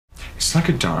It's like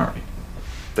a diary.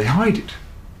 They hide it,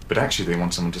 but actually they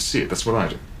want someone to see it. That's what I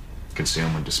do.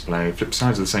 Concealment, display, flip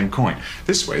sides of the same coin.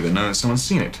 This way they know that someone's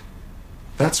seen it.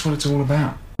 That's what it's all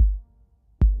about.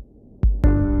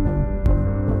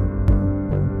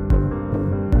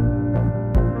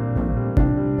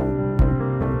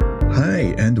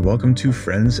 Hi, and welcome to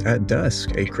Friends at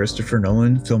Dusk, a Christopher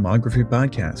Nolan filmography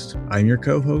podcast. I'm your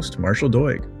co-host, Marshall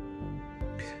Doig.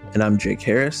 And I'm Jake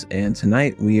Harris, and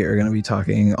tonight we are going to be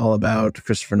talking all about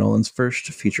Christopher Nolan's first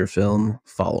feature film,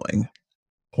 Following.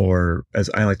 Or, as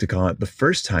I like to call it, the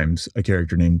first times a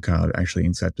character named Cobb actually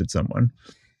incepted someone.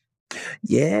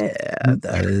 Yeah,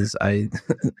 that is, I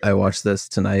watched this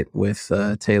tonight with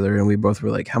Taylor, and we both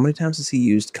were like, how many times has he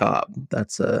used Cobb?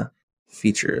 That's a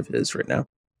feature of his right now.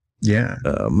 Yeah.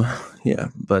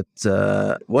 But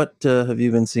what have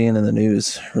you been seeing in the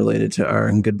news related to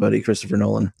our good buddy Christopher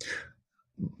Nolan?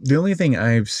 The only thing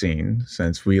I've seen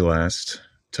since we last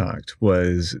talked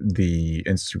was the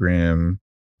Instagram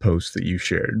post that you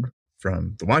shared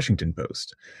from the Washington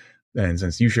Post. And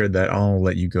since you shared that, I'll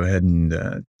let you go ahead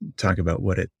and talk about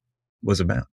what it was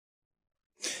about.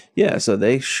 Yeah, so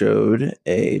they showed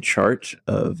a chart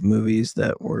of movies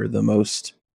that were the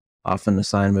most often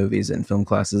assigned movies in film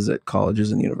classes at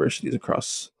colleges and universities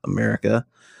across America.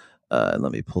 And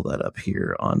let me pull that up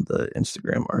here on the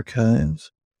Instagram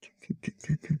archives.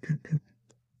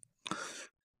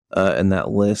 And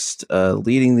that list,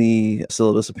 leading the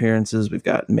syllabus appearances, we've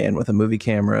got Man with a Movie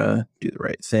Camera, Do the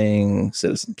Right Thing,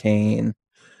 Citizen Kane,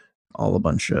 all a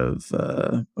bunch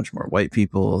more white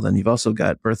people. Then you've also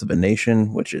got Birth of a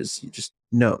Nation, which is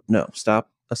stop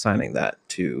assigning that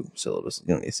to syllabus.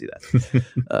 You don't need to see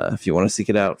that. If you want to seek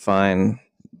it out, fine.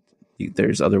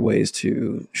 There's other ways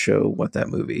to show what that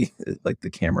movie, like the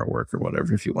camera work or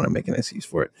whatever, if you want to make an excuse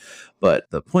for it. But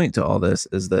the point to all this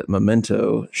is that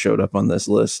Memento showed up on this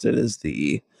list.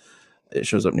 It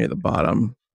shows up near the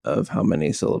bottom of how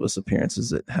many syllabus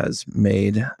appearances it has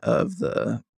made of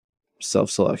the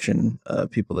self-selection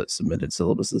people that submitted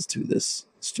syllabuses to this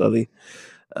study.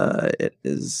 It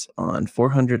is on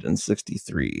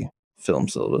 463 film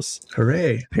syllabus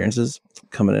appearances,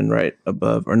 coming in right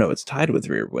above, or no, it's tied with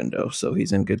Rear Window, so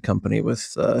he's in good company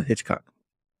with Hitchcock.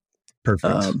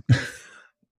 Perfect.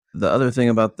 The other thing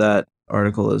about that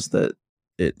article is that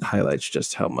it highlights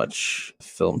just how much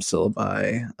film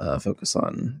syllabi focus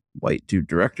on white dude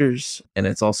directors, and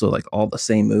it's also like all the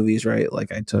same movies, right?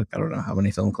 Like I took, I don't know how many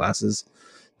film classes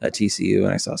at TCU,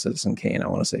 and I saw Citizen Kane, I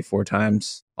want to say 4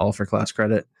 times, all for class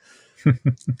credit. So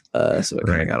it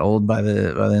kind of got old by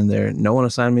the end there. No one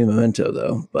assigned me Memento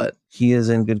though, but he is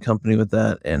in good company with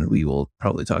that, and we will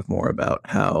probably talk more about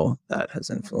how that has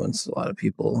influenced a lot of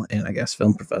people and I guess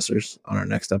film professors on our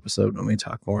next episode when we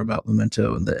talk more about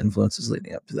Memento and the influences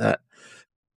leading up to that.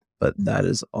 But that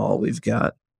is all we've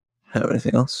got. Have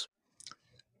anything else?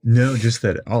 No, just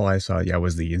that all I saw,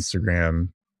 was the Instagram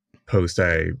post.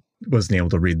 I wasn't able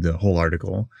to read the whole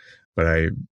article, but I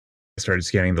started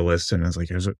scanning the list and I was like,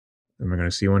 am I going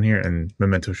to see one here? And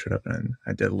Memento showed up and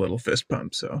I did a little fist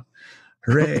pump. So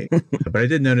hooray. But I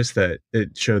did notice that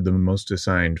it showed the most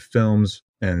assigned films,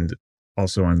 and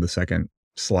also on the second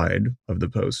slide of the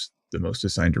post, the most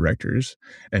assigned directors.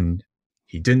 And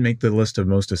he didn't make the list of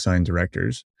most assigned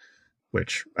directors,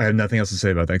 which I have nothing else to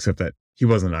say about that except that he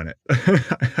wasn't on it.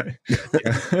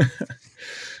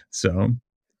 So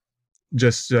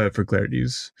just for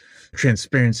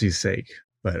transparency's sake.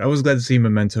 But I was glad to see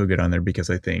Memento get on there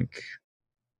because I think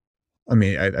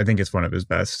it's one of his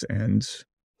best, and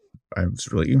I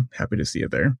was really happy to see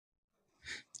it there.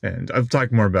 And I'll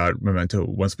talk more about Memento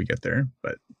once we get there.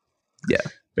 But yeah.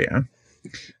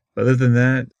 Other than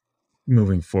that,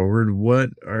 moving forward, what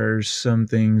are some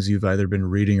things you've either been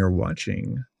reading or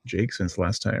watching, Jake, since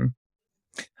last time?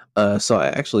 So I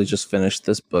actually just finished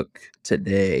this book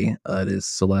today. It is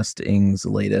Celeste Ng's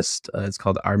latest. It's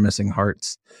called Our Missing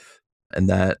Hearts. And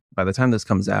that by the time this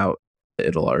comes out,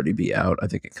 it'll already be out. I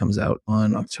think it comes out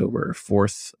on October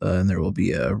 4th, and there will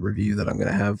be a review that I'm going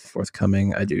to have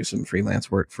forthcoming. I do some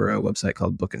freelance work for a website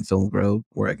called Book and Film Grow,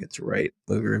 where I get to write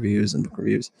movie reviews and book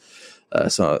reviews.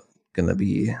 So I'm going to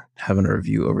be having a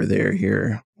review over there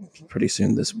here pretty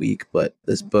soon this week. But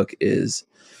this book is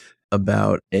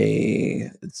about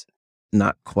it's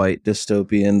not quite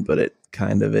dystopian, but it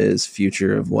kind of is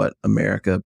future of what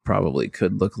America probably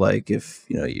could look like if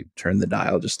you turn the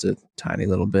dial just a tiny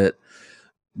little bit.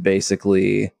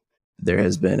 Basically, there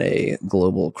has been a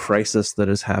global crisis that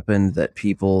has happened that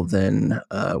people then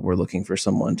were looking for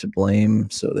someone to blame.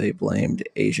 So they blamed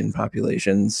Asian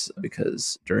populations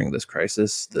because during this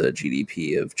crisis, the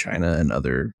GDP of China and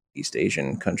other East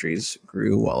Asian countries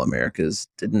grew while America's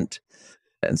didn't.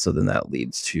 And so then that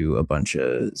leads to a bunch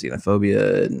of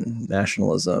xenophobia and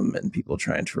nationalism and people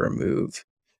trying to remove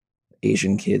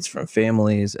Asian kids from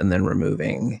families, and then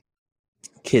removing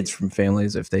kids from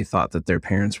families if they thought that their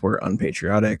parents were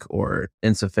unpatriotic or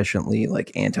insufficiently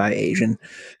like anti-Asian.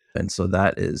 And so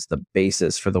that is the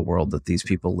basis for the world that these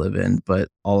people live in. But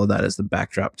all of that is the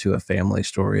backdrop to a family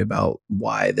story about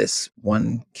why this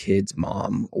one kid's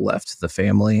mom left the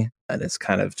family. And it's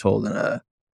kind of told in a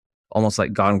almost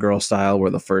like Gone Girl style, where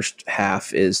the first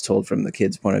half is told from the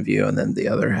kid's point of view and then the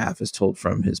other half is told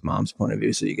from his mom's point of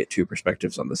view. So you get two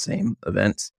perspectives on the same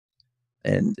event.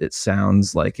 And it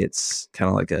sounds like it's kind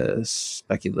of like a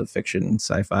speculative fiction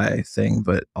sci-fi thing,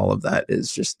 but all of that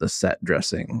is just the set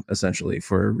dressing essentially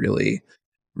for a really,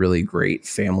 really great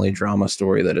family drama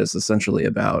story that is essentially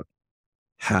about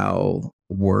how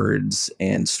words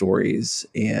and stories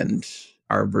and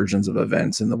our versions of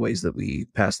events and the ways that we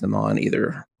pass them on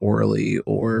either orally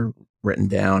or written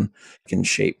down can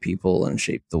shape people and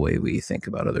shape the way we think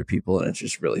about other people. And it's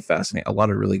just really fascinating. A lot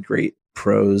of really great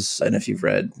prose. And if you've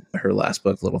read her last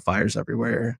book, Little Fires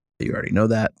Everywhere, you already know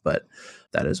that, but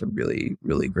that is a really,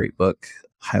 really great book.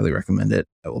 Highly recommend it.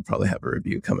 I will probably have a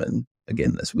review coming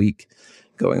again this week,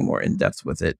 going more in depth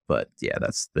with it. But yeah,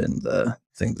 that's been the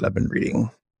thing that I've been reading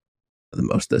the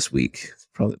most this week. It's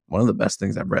probably one of the best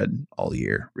things I've read all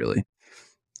year, really.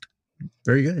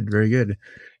 Very good. Very good.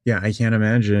 Yeah, I can't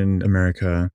imagine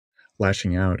America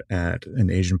lashing out at an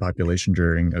Asian population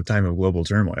during a time of global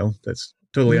turmoil. That's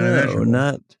totally unimaginable.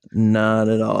 Not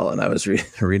at all. And I was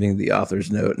reading the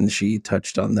author's note, and she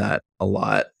touched on that a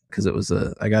lot because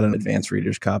I got an advanced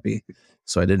reader's copy,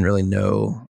 so I didn't really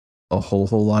know a whole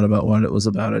lot about what it was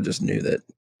about. I just knew that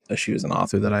she was an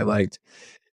author that I liked.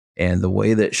 And the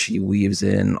way that she weaves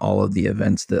in all of the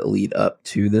events that lead up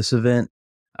to this event,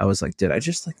 I was like, did I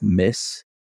just like miss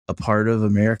a part of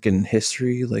American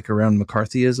history, like around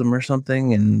McCarthyism or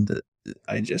something? And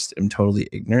I just am totally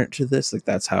ignorant to this. Like,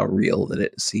 that's how real that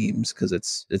it seems, because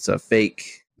it's a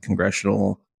fake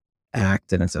congressional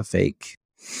act and it's a fake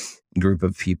group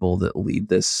of people that lead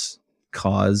this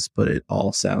cause, but it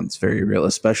all sounds very real,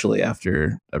 especially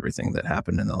after everything that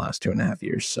happened in the last 2.5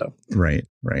 years. So right.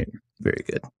 Very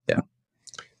good. Yeah.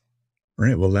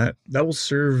 Right. Well, that will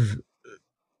serve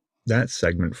that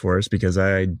segment for us, because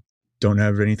I don't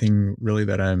have anything really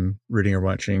that I'm reading or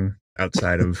watching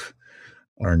outside of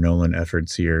our Nolan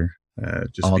efforts here.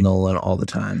 Nolan all the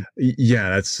time. Yeah,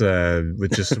 that's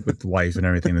with life and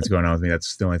everything that's going on with me.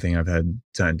 That's the only thing I've had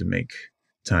time to make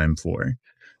time for.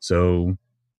 So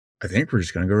I think we're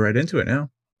just going to go right into it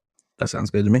now. That sounds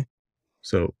good to me.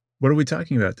 So what are we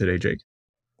talking about today, Jake?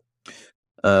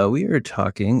 We are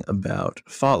talking about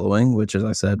Following, which, as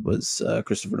I said, was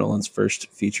Christopher Nolan's first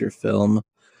feature film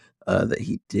that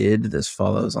he did. This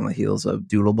follows on the heels of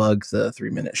Doodlebug, the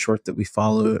 3-minute short that we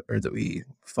followed,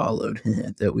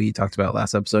 that we talked about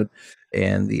last episode.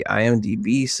 And the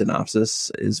IMDb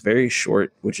synopsis is very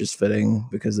short, which is fitting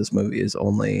because this movie is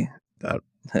only about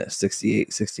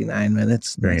 69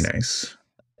 minutes. Very nice.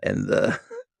 And the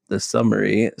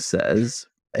summary says,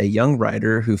 a young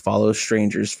writer who follows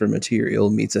strangers for material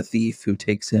meets a thief who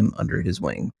takes him under his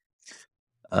wing.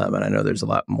 And I know there's a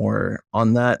lot more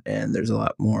on that, and there's a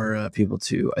lot more people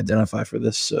to identify for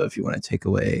this. So if you want to take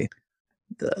away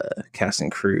the cast and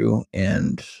crew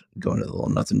and go into the little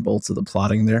nuts and bolts of the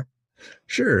plotting there.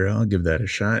 Sure, I'll give that a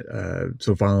shot.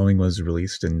 So Following was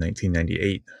released in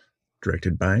 1998,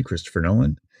 directed by Christopher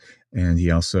Nolan. And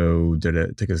he also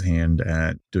took his hand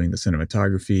at doing the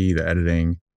cinematography, the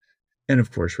editing, and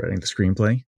of course, writing the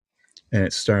screenplay. And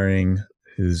it's starring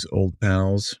his old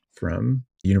pals from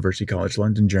University College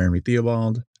London, Jeremy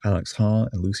Theobald, Alex Hall,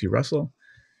 and Lucy Russell.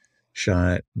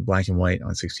 Shot black and white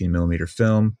on 16mm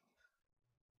film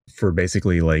for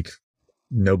basically like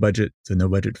no budget. It's a no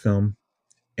budget film,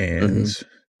 and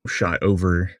shot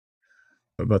over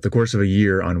about the course of a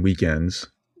year on weekends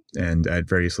and at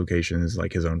various locations,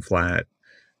 like his own flat,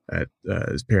 at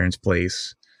his parents'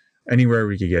 place, anywhere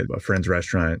we could get, a friend's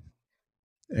restaurant,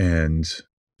 and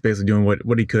basically doing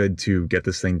what he could to get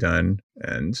this thing done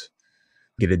and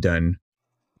get it done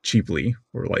cheaply,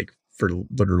 or like for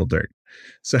literal dirt.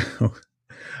 So,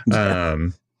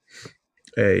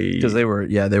 because they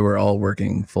were all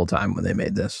working full time when they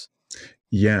made this.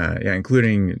 Yeah,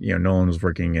 including, Nolan was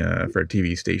working for a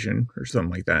TV station or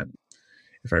something like that,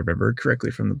 if I remember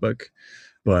correctly from the book.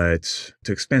 But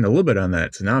to expand a little bit on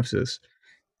that synopsis,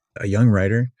 a young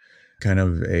writer, kind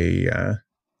of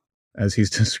as he's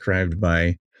described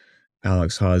by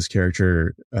Alex Hawes'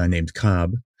 character named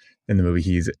Cobb, in the movie,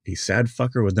 he's a sad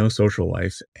fucker with no social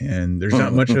life, and there's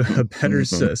not much of a better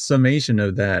summation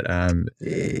of that.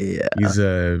 Yeah. He's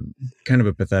a kind of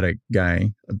a pathetic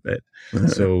guy a bit.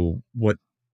 So what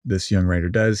this young writer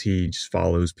does, he just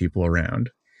follows people around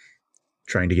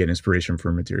trying to get inspiration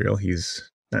for material.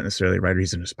 He's not necessarily a writer,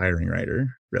 he's an aspiring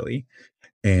writer, really.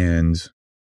 And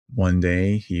one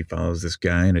day he follows this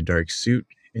guy in a dark suit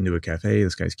into a cafe.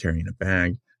 This guy's carrying a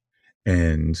bag,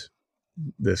 and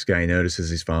this guy notices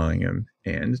he's following him,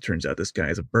 and it turns out this guy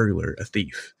is a burglar, a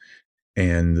thief.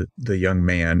 And the young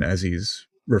man, as he's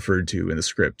referred to in the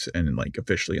script and like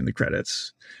officially in the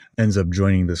credits, ends up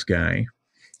joining this guy,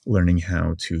 learning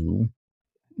how to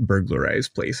burglarize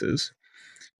places.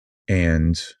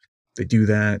 And they do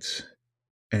that,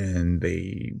 and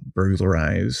they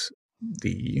burglarize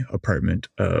the apartment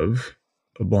of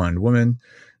a blonde woman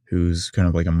who's kind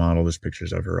of like a model. There's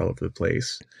pictures of her all over the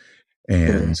place.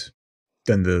 And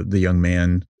then the young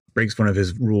man breaks one of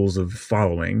his rules of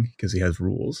following, because he has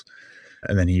rules.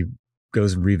 And then he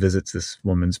goes and revisits this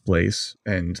woman's place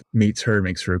and meets her,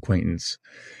 makes her acquaintance,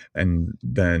 and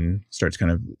then starts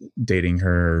kind of dating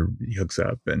her. He hooks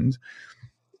up and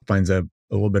finds out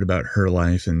a little bit about her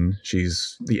life. And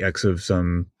she's the ex of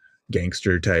some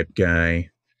gangster type guy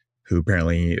who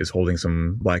apparently is holding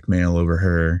some blackmail over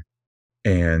her.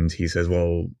 And he says,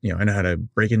 well, you know, I know how to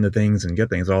break into things and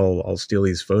get things. I'll steal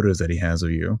these photos that he has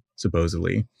of you,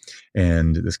 supposedly.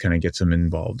 And this kind of gets him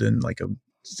involved in like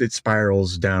it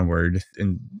spirals downward,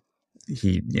 and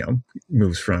he, you know,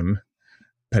 moves from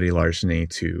petty larceny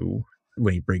to,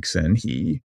 when he breaks in,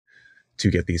 to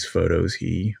get these photos,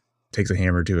 he takes a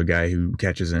hammer to a guy who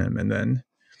catches him. And then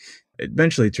it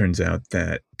eventually turns out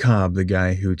that Cobb, the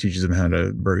guy who teaches him how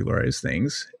to burglarize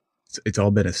things, it's all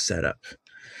been a setup.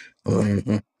 For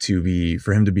him to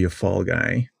be a fall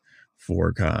guy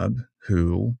for Cobb,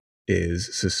 who is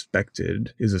a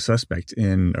suspect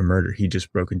in a murder. He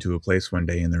just broke into a place one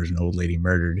day and there was an old lady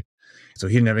murdered. So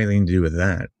he didn't have anything to do with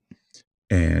that.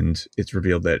 And it's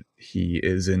revealed that he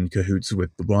is in cahoots with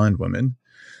the blonde woman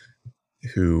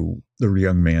who the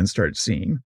young man starts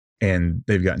seeing. And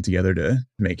they've gotten together to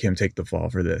make him take the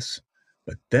fall for this.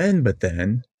 But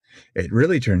then it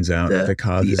really turns out that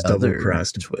Cobb has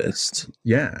double-crossed. Twist.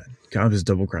 Yeah, Cobb has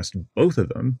double-crossed both of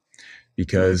them,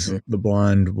 because the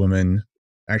blonde woman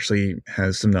actually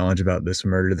has some knowledge about this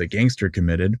murder the gangster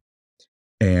committed,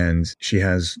 and she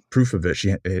has proof of it.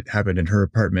 It happened in her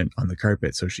apartment on the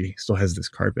carpet, so she still has this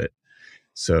carpet.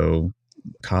 So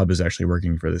Cobb is actually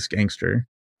working for this gangster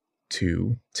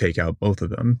to take out both of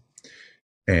them.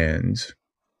 And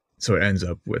so it ends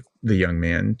up with the young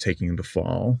man taking the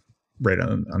fall, right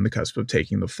on the cusp of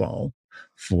taking the fall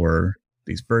for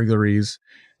these burglaries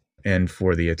and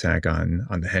for the attack on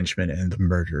the henchman and the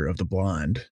murder of the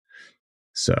blonde.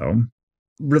 So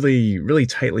really, really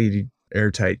tightly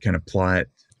airtight kind of plot.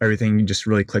 Everything just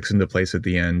really clicks into place at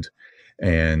the end.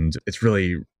 And it's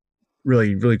really,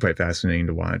 really, really quite fascinating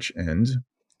to watch, and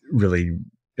really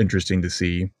interesting to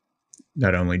see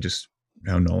not only just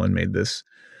how Nolan made this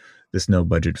no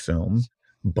budget film,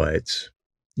 but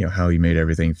you know, how he made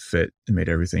everything fit and made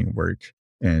everything work,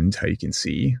 and how you can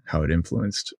see how it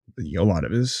influenced a lot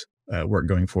of his work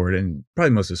going forward, and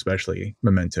probably most especially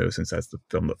Memento, since that's the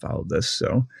film that followed this.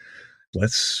 So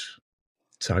let's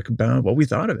talk about what we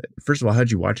thought of it. First of all,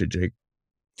 how'd you watch it, Jake?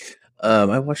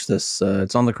 I watched this.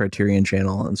 It's on the Criterion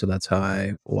channel, and so that's how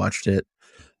I watched it.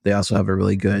 They also have a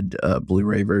really good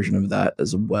Blu-ray version of that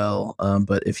as well.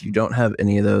 But if you don't have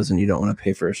any of those and you don't want to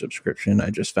pay for a subscription,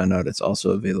 I just found out it's also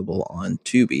available on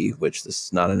Tubi, which this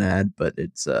is not an ad, but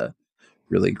it's a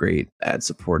really great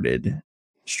ad-supported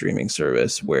streaming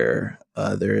service where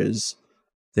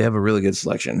they have a really good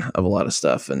selection of a lot of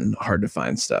stuff, and hard to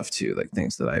find stuff too, like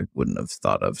things that I wouldn't have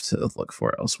thought of to look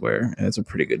for elsewhere. And it's a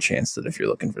pretty good chance that if you're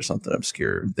looking for something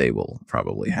obscure, they will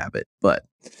probably have it. But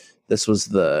this was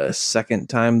the second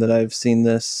time that I've seen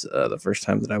this. The first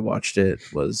time that I watched it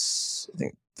was, I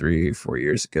think, 3 or 4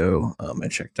 years ago. I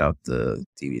checked out the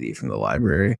DVD from the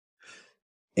library,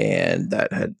 and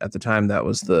at the time that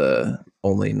was the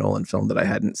only Nolan film that I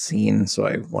hadn't seen. So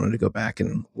I wanted to go back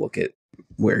and look at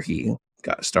where he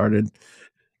got started.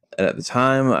 And at the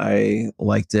time, I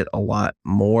liked it a lot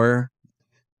more,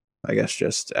 I guess,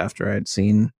 just after I'd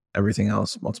seen everything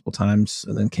else multiple times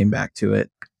and then came back to it.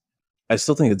 I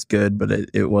still think it's good, but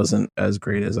it wasn't as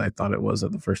great as I thought it was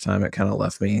at the first time. It kind of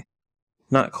left me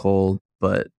not cold,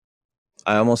 but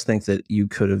I almost think that you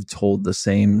could have told the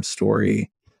same story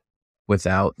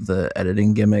without the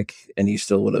editing gimmick, and you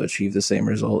still would have achieved the same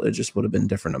result. It just would have been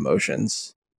different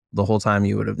emotions. The whole time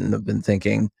you would have been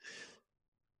thinking,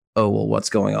 oh, well, what's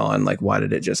going on? Like, why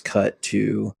did it just cut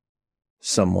to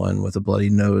someone with a bloody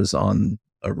nose on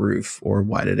a roof, or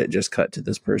why did it just cut to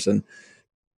this person?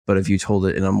 But if you told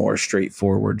it in a more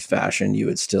straightforward fashion, you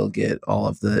would still get all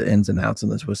of the ins and outs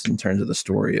and the twists and turns of the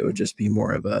story. It would just be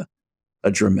more of a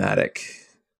dramatic,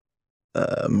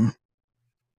 what am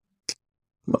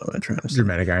I trying to say?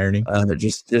 Dramatic irony.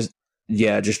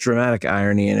 Just dramatic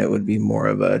irony, and it would be more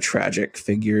of a tragic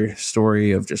figure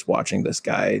story of just watching this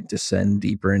guy descend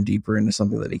deeper and deeper into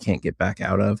something that he can't get back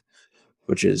out of,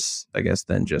 which is, I guess,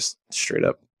 then just straight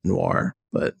up noir.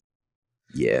 But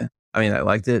yeah, I mean, I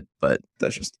liked it, but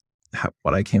that's just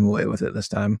what I came away with it this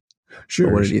time. Sure.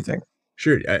 But what did you think?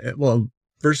 Sure. Well,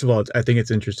 first of all, I think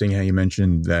it's interesting how you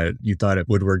mentioned that you thought it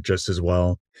would work just as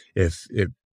well if it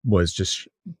was just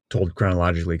told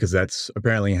chronologically, because that's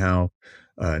apparently how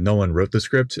Nolan wrote the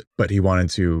script, but he wanted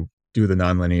to do the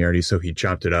nonlinearity, so he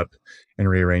chopped it up and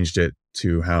rearranged it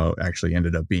to how it actually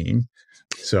ended up being.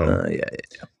 So,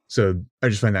 So I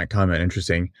just find that comment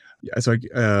interesting. Yeah, so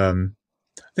I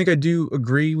think I do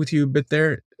agree with you a bit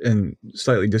there and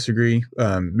slightly disagree.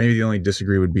 Maybe the only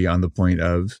disagree would be on the point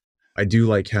of, I do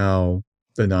like how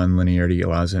the nonlinearity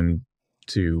allows him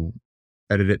to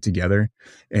edit it together.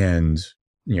 And,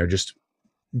 just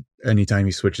anytime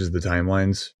he switches the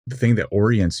timelines, the thing that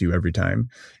orients you every time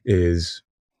is,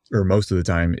 or most of the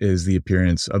time, is the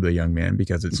appearance of the young man,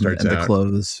 because it starts out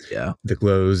the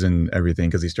clothes and everything,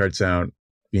 because he starts out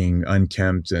being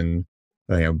unkempt and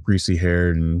greasy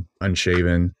haired and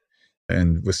unshaven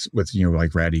and with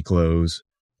like ratty clothes.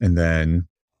 And then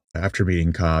after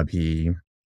meeting Cobb, he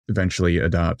eventually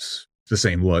adopts the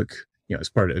same look, as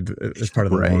part of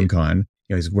the long con.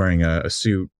 He's wearing a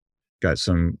suit, got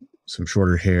some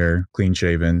shorter hair, clean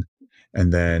shaven.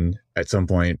 And then at some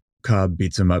point, Cobb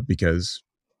beats him up because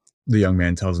the young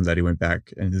man tells him that he went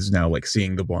back and is now like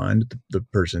seeing the blonde, the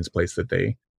person's place that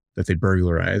they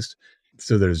burglarized.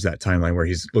 So there's that timeline where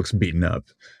he looks beaten up.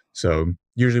 So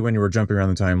usually when you were jumping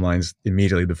around the timelines,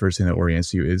 immediately the first thing that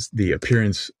orients you is the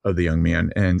appearance of the young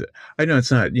man. And I know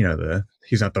it's not,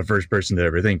 he's not the first person to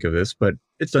ever think of this, but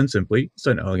it's done simply, it's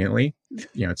done elegantly.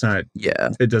 It's not,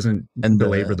 it doesn't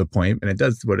belabor the point, and it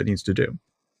does what it needs to do.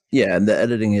 Yeah, and the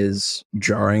editing is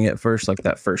jarring at first. Like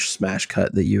that first smash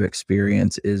cut that you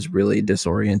experience is really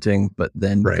disorienting, but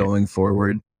then going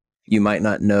forward, you might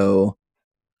not know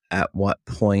at what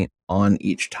point on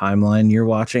each timeline you're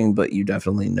watching, but you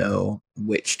definitely know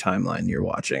which timeline you're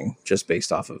watching just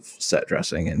based off of set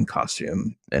dressing and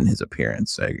costume and his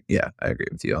appearance. I agree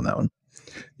with you on that one.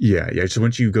 Yeah. So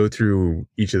once you go through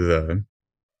each of the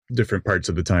different parts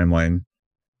of the timeline,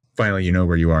 finally you know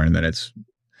where you are, and then it's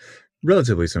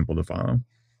relatively simple to follow.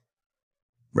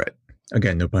 Right.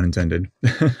 Again, no pun intended.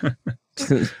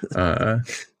 I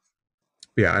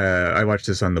watched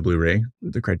this on the Blu-ray,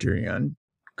 the Criterion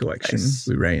Collection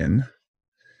Blu-ray, and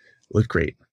looked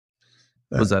great.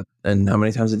 Was that, and how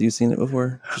many times had you seen it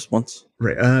before? Just once?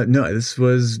 Right. No, this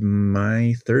was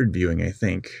my third viewing, I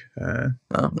think. Nice.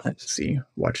 Let's see.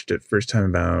 Watched it first time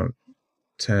about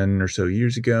 10 or so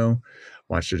years ago.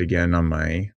 Watched it again on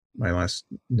my last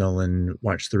Nolan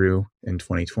watch through in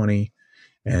 2020,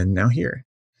 and now here.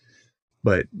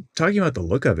 But talking about the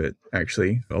look of it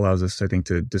actually allows us, I think,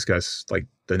 to discuss like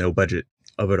the no budget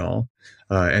of it all.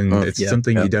 And it's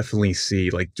something you definitely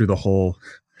see like through the whole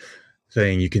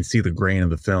thing. You can see the grain of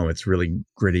the film. It's really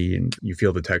gritty and you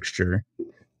feel the texture.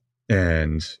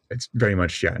 And it's very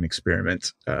much, an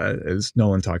experiment. As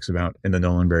Nolan talks about in the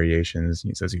Nolan Variations,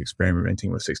 he says he's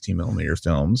experimenting with 16 millimeter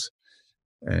films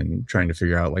and trying to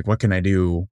figure out like, what can I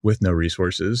do with no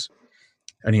resources?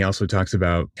 And he also talks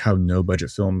about how no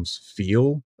budget films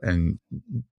feel and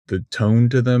the tone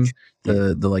to them.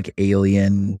 The like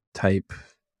alien type,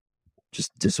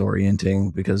 just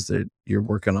disorienting because you're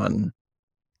working on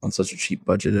such a cheap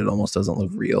budget, it almost doesn't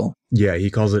look real. Yeah, he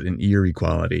calls it an eerie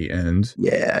quality. And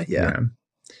yeah.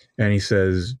 And he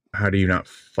says, how do you not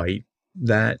fight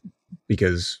that?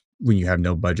 Because when you have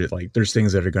no budget, like there's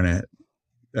things that are going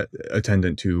to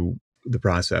attendant to the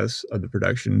process of the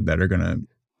production that are going to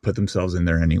put themselves in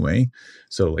there anyway.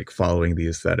 So like following the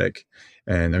aesthetic.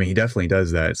 And I mean, he definitely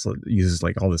does that. So he uses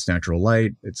like all this natural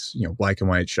light. It's, black and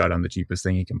white, shot on the cheapest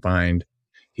thing he can find.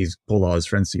 He's pulled all his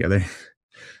friends together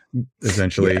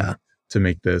essentially to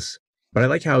make this. But I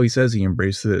like how he says he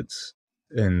embraced it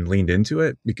and leaned into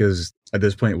it, because at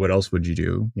this point, what else would you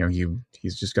do?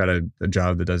 He's just got a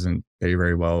job that doesn't pay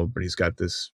very well, but he's got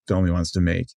this film he wants to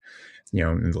make,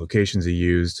 and the locations he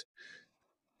used.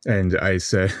 And I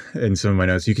said in some of my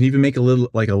notes, you can even make a little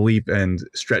like a leap and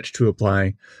stretch to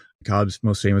apply Cobb's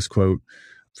most famous quote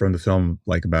from the film,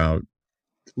 like about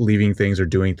leaving things or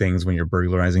doing things when you're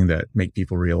burglarizing that make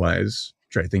people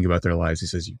try to think about their lives. He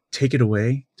says, you take it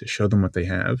away to show them what they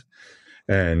have.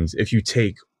 And if you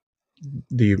take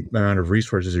the amount of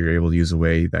resources you're able to use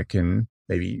away, that can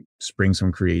maybe spring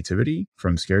some creativity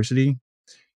from scarcity.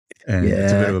 And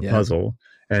it's a bit of a puzzle.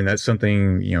 And that's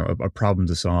something, a problem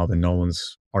to solve. And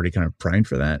Nolan's already kind of primed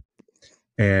for that.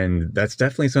 And that's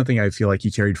definitely something I feel like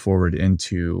he carried forward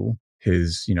into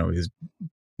his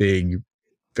big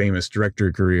famous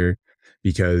director career,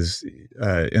 because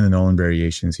in the Nolan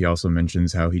Variations, he also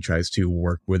mentions how he tries to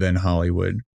work within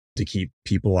Hollywood to keep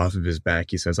people off of his back.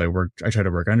 He says, I try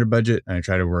to work under budget and I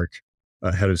try to work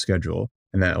ahead of schedule.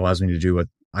 And that allows me to do what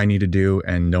I need to do.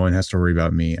 And no one has to worry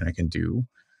about me, and I can do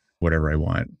whatever I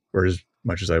want or as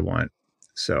much as I want.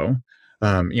 So,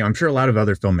 I'm sure a lot of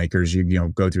other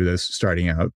filmmakers, go through this starting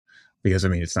out, because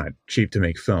it's not cheap to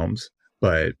make films,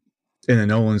 but in a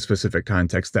Nolan specific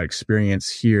context, that experience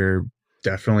here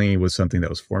definitely was something that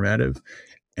was formative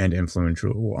and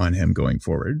influential on him going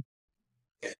forward.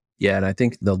 Yeah, and I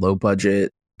think the low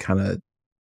budget kind of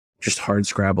just hard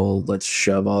scrabble, let's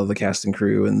shove all of the cast and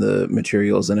crew and the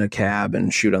materials in a cab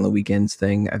and shoot on the weekends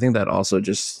thing, I think that also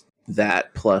just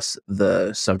that plus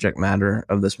the subject matter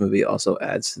of this movie also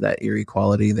adds to that eerie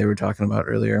quality they were talking about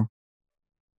earlier.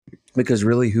 Because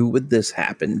really, who would this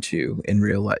happen to in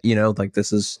real life?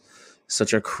 This is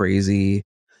such a crazy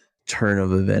turn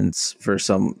of events for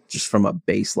just from a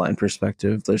baseline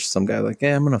perspective. There's some guy like,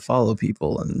 I'm going to follow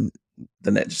people. And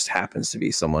then it just happens to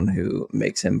be someone who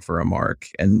makes him for a mark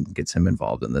and gets him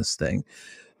involved in this thing.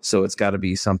 So it's got to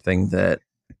be something that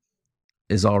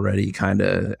is already kind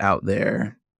of out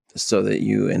there, so that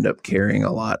you end up caring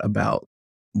a lot about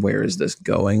where is this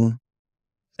going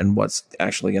and what's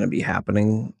actually going to be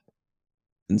happening,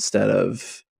 instead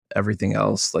of everything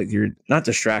else. Like, you're not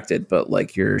distracted, but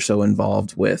like you're so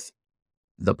involved with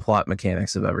the plot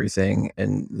mechanics of everything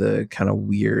and the kind of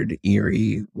weird,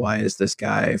 eerie, why is this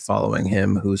guy following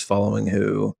him? Who's following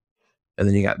who? And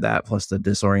then you got that plus the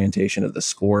disorientation of the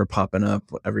score popping up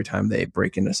every time they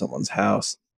break into someone's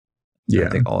house. Yeah, I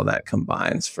think all of that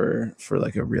combines for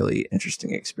like a really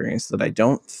interesting experience that I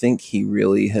don't think he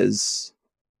really has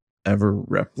ever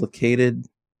replicated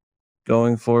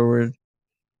going forward.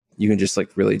 You can just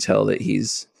like really tell that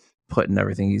he's putting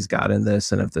everything he's got in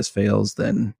this, and if this fails,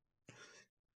 then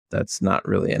that's not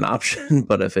really an option.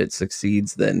 But if it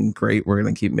succeeds, then great, we're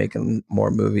gonna keep making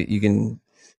more movie. You can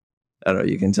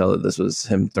tell that this was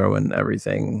him throwing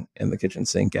everything in the kitchen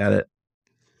sink at it.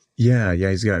 Yeah,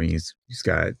 he's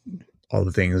got all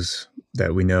the things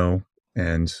that we know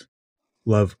and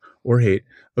love or hate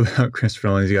about Christopher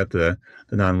Nolan. He's got the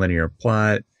non-linear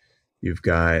plot. You've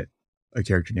got a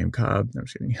character named Cobb. No, I'm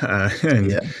just kidding.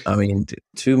 Yeah,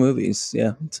 2 movies.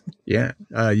 Yeah.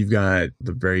 You've got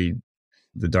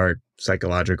the dark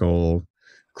psychological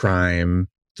crime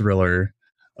thriller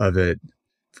of it.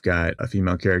 You've got a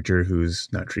female character who's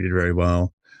not treated very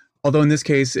well. Although in this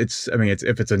case, if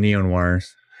it's a neo-noir,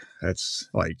 that's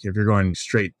like, if you're going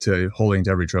straight to holding to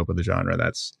every trope of the genre,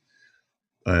 that's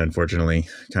unfortunately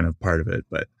kind of part of it,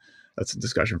 but that's a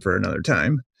discussion for another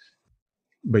time.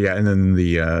 But yeah, and then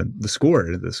the score,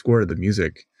 the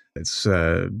music, it's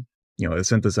the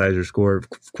synthesizer score,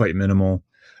 quite minimal,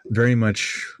 very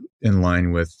much in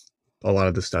line with a lot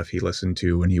of the stuff he listened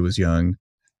to when he was young,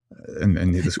 and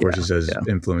the scores he says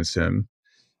influenced him,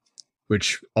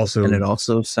 which also, and it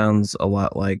also sounds a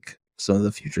lot like some of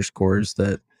the future scores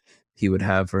that he would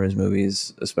have for his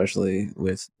movies, especially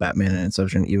with Batman and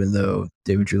Inception, even though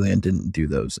David Julyan didn't do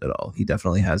those at all. He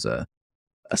definitely has a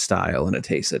style and a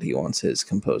taste that he wants his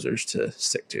composers to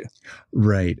stick to.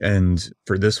 Right. And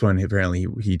for this one, apparently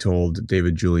he told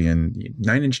David Julyan,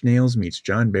 9 Inch Nails meets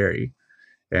John Barry.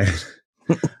 And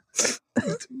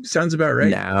sounds about right.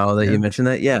 Now that you mention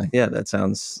that, yeah, that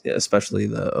sounds, especially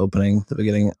the opening, the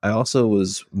beginning. I also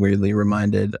was weirdly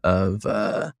reminded of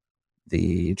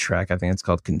the track, I think it's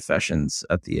called Confessions,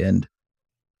 at the end,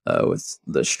 with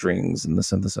the strings and the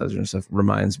synthesizer and stuff.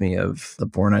 Reminds me of the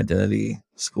Bourne Identity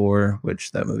score,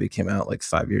 which that movie came out like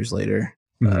 5 years later.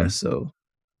 Mm-hmm. So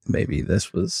maybe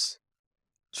this was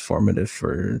formative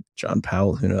for John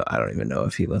Powell. Who knows? I don't even know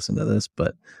if he listened to this,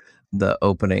 but the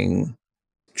opening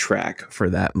track for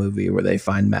that movie where they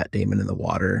find Matt Damon in the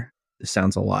water, it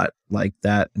sounds a lot like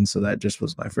that. And so that just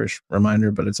was my first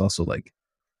reminder, but it's also like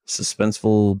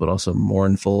suspenseful, but also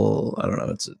mournful. I don't know.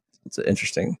 It's an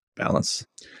interesting balance.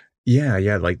 Yeah.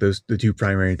 Like the 2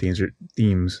 primary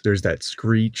themes. There's that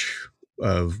screech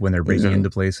of when they're breaking into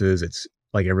places. It's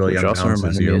like it really also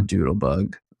reminds me of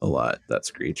Doodlebug a lot. That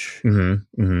screech.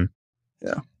 Mm-hmm.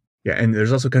 Mm-hmm. Yeah, and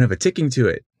there's also kind of a ticking to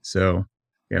it. So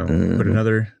put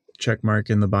another check mark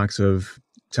in the box of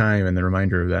time and the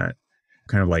reminder of that.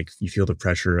 Kind of like you feel the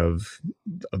pressure of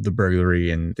the burglary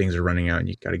and things are running out and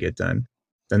you got to get done.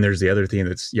 then there's the other theme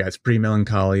that's, it's pretty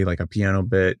melancholy, like a piano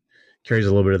bit, carries a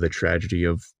little bit of the tragedy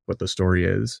of what the story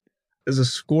is. As a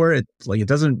score, it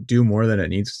doesn't do more than it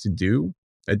needs to do.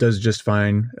 It does just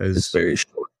fine as It's very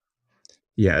short.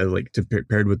 Yeah, like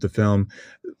paired with the film.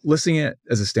 Listening it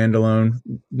as a standalone,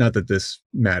 not that this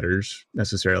matters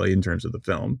necessarily in terms of the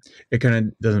film, it kind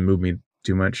of doesn't move me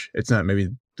too much. It's not maybe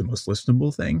the most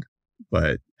listenable thing,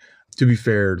 but to be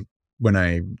fair, when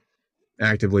I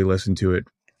actively listened to it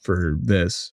for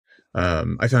this,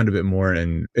 I found a bit more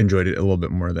and enjoyed it a little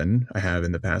bit more than I have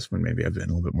in the past when maybe I've been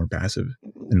a little bit more passive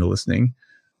in the listening.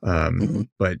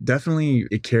 But definitely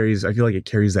I feel like it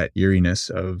carries that eeriness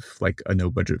of like a no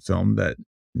budget film that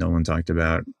Nolan talked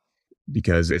about,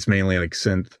 because it's mainly like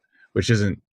synth, which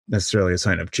isn't necessarily a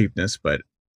sign of cheapness, but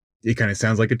it kind of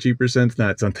sounds like a cheaper synth,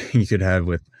 not something you could have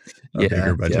with a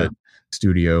bigger budget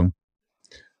studio.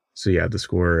 So yeah, the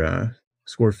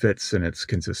score fits and it's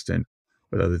consistent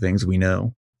with other things we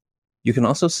know. You can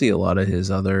also see a lot of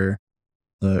his other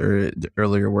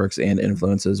earlier works and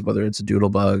influences, whether it's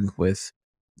Doodlebug with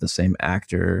the same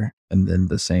actor and then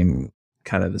the same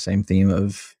theme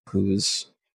of who's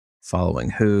following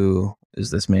who.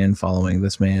 Is this man following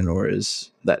this man, or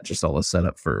is that just all a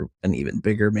setup for an even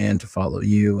bigger man to follow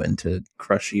you and to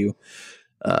crush you?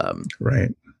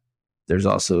 Right. There's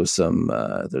also some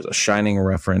there's a Shining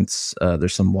reference.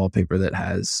 There's some wallpaper that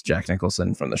has Jack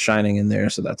Nicholson from The Shining in there,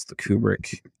 so that's the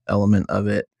Kubrick element of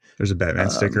it. There's a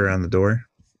Batman sticker on the door.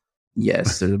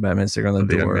 Yes, there's a Batman sticker on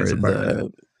the door.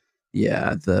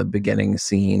 The beginning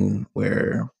scene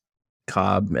where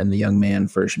Cobb and the young man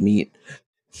first meet,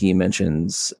 he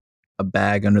mentions a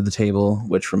bag under the table,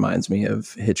 which reminds me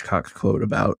of Hitchcock's quote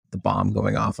about the bomb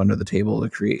going off under the table to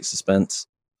create suspense.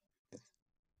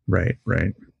 Right.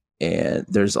 And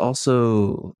there's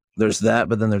that,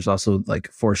 but then there's also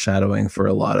like foreshadowing for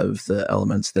a lot of the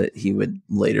elements that he would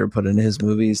later put into his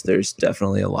movies. There's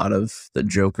definitely a lot of the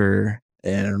Joker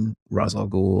and Ra's al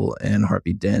Ghul and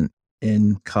Harvey Dent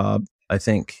in Cobb, I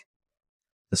think,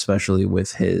 especially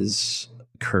with his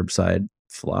curbside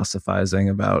philosophizing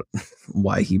about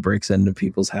why he breaks into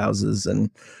people's houses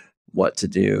and what to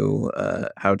do,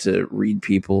 how to read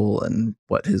people and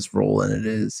what his role in it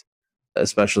is,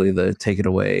 especially the take it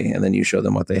away and then you show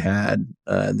them what they had.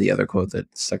 The other quote that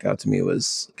stuck out to me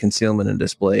was concealment and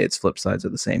display, it's flip sides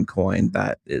of the same coin.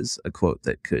 That is a quote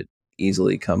that could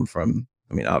easily come from,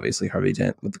 I mean, obviously Harvey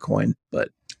Dent with the coin, but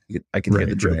I can hear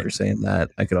the Joker saying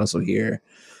that. I could also hear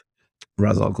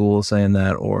Ra's al Ghul saying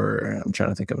that, or I'm trying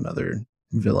to think of another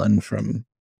villain from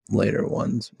later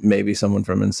ones, maybe someone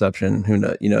from Inception, who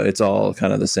knows, it's all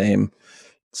kind of the same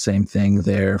thing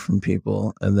there from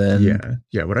people. And then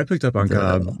what I picked up on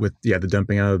Cobb with the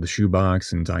dumping out of the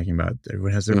shoebox and talking about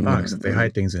everyone has their box that they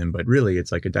hide things in, but really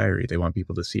it's like a diary. They want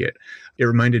people to see it. It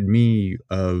reminded me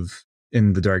of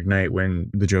in The Dark Knight when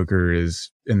the Joker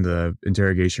is in the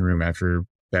interrogation room after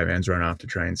Batman's run off to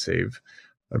try and save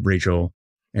Rachel,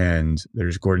 and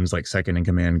there's Gordon's like second in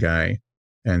command guy,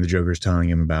 and the Joker's telling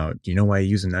him about, do you know why you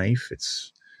use a knife?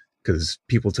 It's because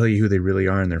people tell you who they really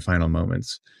are in their final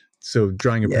moments. So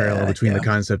drawing a parallel between the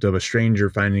concept of a stranger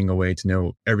finding a way to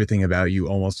know everything about you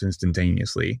almost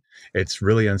instantaneously. It's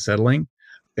really unsettling,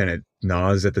 and it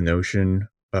gnaws at the notion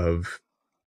of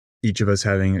each of us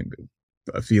having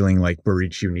a feeling like we're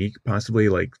each unique, possibly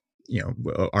like,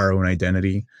 our own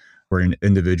identity. We're an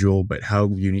individual, but how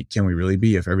unique can we really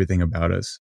be if everything about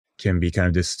us can be kind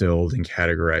of distilled and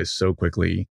categorized so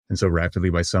quickly and so rapidly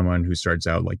by someone who starts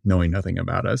out like knowing nothing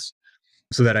about us?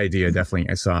 So that idea definitely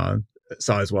I saw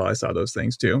as well. I saw those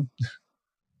things too.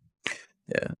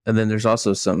 Yeah. And then there's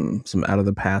also some out of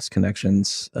the past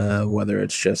connections, whether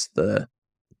it's just the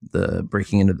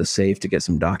breaking into the safe to get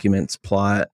some documents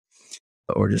plot,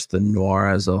 or just the noir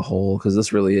as a whole, because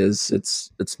this really is,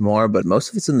 it's noir, but most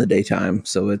of it's in the daytime.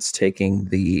 So it's taking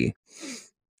the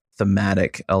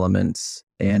thematic elements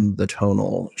and the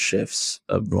tonal shifts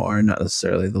of noir, not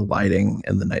necessarily the lighting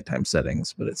and the nighttime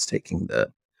settings, but it's taking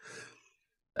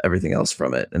everything else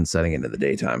from it and setting it into the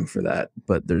daytime for that.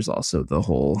 But there's also the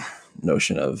whole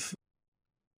notion of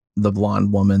the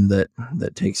blonde woman that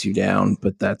takes you down,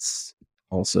 but that's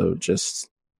also just,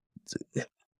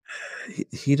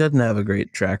 he doesn't have a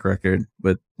great track record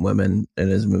with women in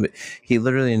his movie. He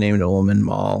literally named a woman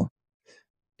Maul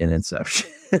in Inception.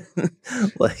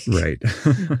 Right.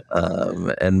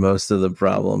 And most of the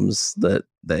problems that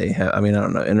they have, I mean, I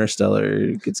don't know,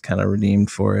 Interstellar gets kind of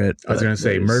redeemed for it. I was going to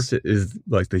say Murph is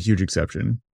like the huge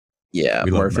exception. Yeah,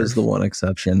 Murph is the one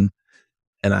exception.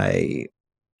 And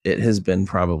it has been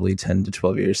probably 10 to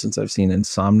 12 years since I've seen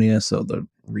Insomnia, so the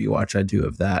rewatch I do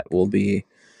of that will be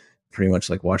pretty much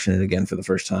like watching it again for the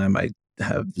first time. I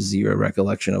have zero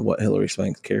recollection of what Hilary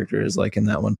Swank's character is like in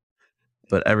that one.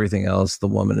 But everything else, the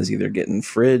woman is either getting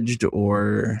fridged,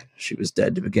 or she was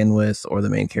dead to begin with, or the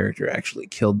main character actually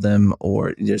killed them,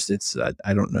 or just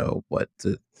I don't know what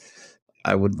to.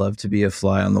 I would love to be a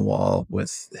fly on the wall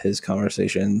with his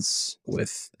conversations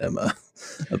with Emma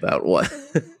about what.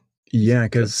 Yeah,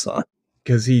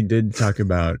 because he did talk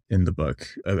about in the book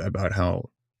about how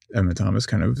Emma Thomas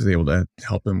kind of was able to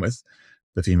help him with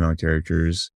the female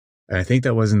characters. And I think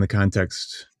that was in the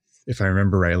context, if I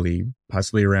remember rightly,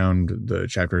 possibly around the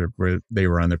chapter where they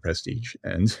were on the Prestige,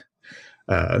 and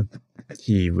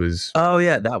he was. Oh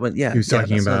yeah, that one. Yeah, he was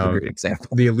talking about a great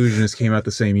example. The Illusionist came out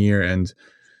the same year, and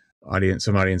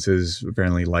some audiences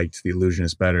apparently liked The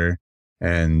Illusionist better,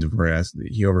 and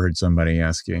he overheard somebody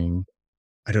asking,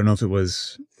 I don't know if it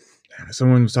was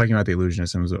someone was talking about The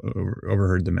Illusionist, and was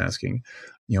overheard them asking,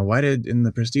 why did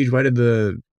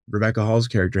the Rebecca Hall's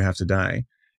character have to die?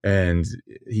 And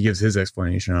he gives his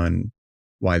explanation on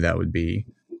why that would be.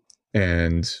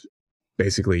 And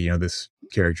basically, this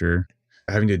character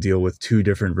having to deal with two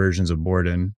different versions of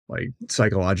Borden, like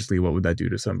psychologically, what would that do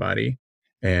to somebody?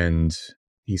 And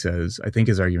he says, I think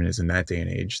his argument is in that day and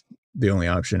age, the only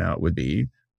option out would be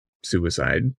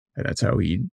suicide. And that's how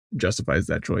he justifies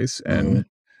that choice. And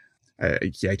I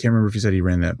can't remember if he said he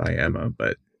ran that by Emma,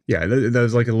 but yeah, that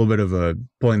was like a little bit of a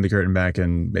pulling the curtain back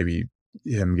and maybe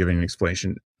him giving an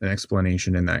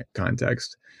explanation in that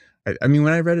context. I mean,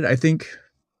 when I read it, I think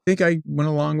I went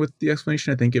along with the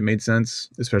explanation. I think it made sense,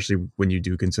 especially when you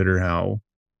do consider how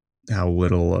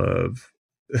little of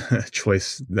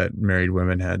choice that married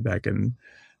women had back in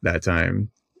that time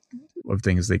of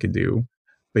things they could do.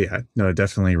 But yeah, no,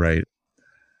 definitely right.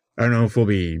 I don't know if we'll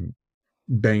be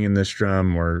banging this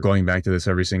drum or going back to this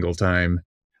every single time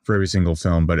for every single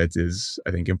film, but it is,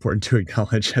 I think, important to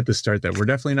acknowledge at the start that we're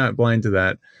definitely not blind to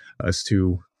that. Us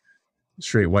two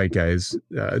straight white guys,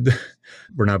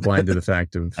 we're not blind to the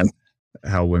fact of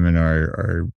how women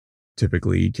are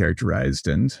typically characterized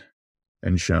and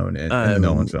shown in the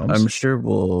Nolan films. I'm sure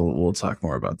we'll talk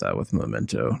more about that with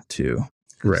Memento too.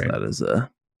 Right, that is a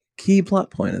key plot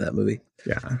point of that movie.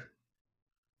 Yeah,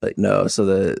 but no.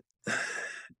 So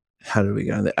how did we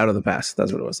get on Out of the Past?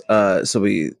 That's what it was. So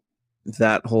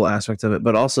that whole aspect of it,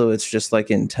 but also it's just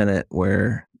like in Tenet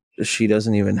where she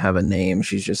doesn't even have a name.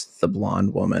 She's just the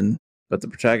blonde woman, but the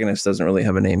protagonist doesn't really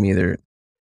have a name either.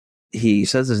 He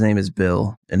says his name is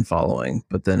Bill in Following,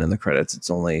 but then in the credits, it's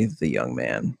only the young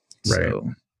man. Right.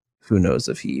 So who knows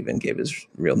if he even gave his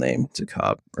real name to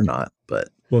Cobb or not. But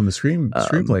well, in the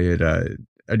screenplay,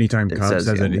 anytime Cobb says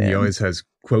it, he always has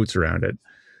quotes around it.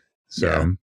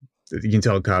 So you can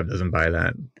tell Cobb doesn't buy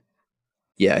that.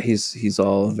 Yeah, he's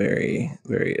all very,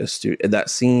 very astute. That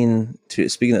scene,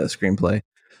 speaking of the screenplay,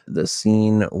 the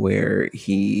scene where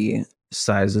he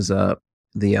sizes up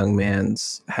the young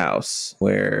man's house,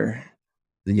 where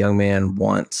the young man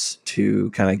wants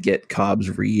to kind of get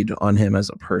Cobb's read on him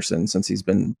as a person, since he's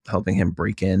been helping him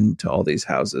break into all these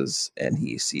houses, and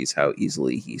he sees how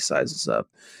easily he sizes up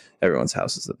everyone's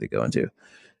houses that they go into.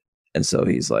 And so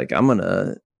he's like, I'm going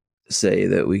to say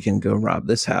that we can go rob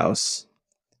this house,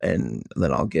 and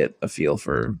then I'll get a feel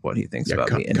for what he thinks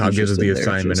about me. And Cobb gives the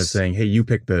assignment of saying, hey, you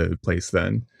pick the place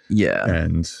then. Yeah.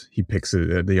 And he picks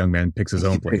the young man picks his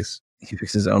own place. He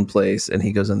picks his own place, and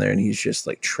he goes in there and he's just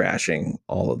like trashing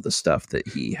all of the stuff that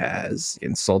he has,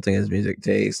 insulting his music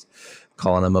taste,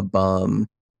 calling him a bum,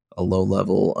 a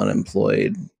low-level,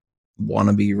 unemployed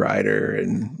wannabe writer.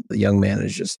 And the young man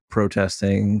is just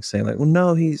protesting, saying like, well,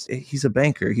 no, he's a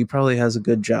banker. He probably has a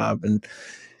good job. And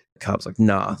Cobb's like,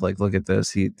 nah, like, look at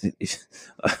this. He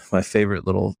my favorite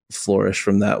little flourish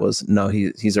from that was, no,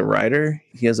 he's a writer.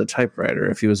 He has a typewriter.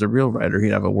 If he was a real writer, he'd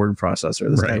have a word processor.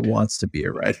 This guy wants to be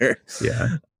a writer.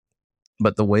 Yeah.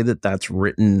 But the way that that's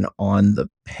written on the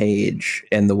page,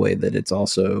 and the way that it's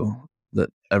also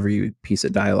that every piece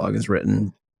of dialogue is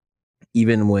written,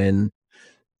 even when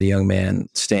the young man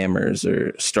stammers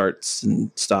or starts and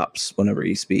stops whenever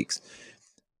he speaks,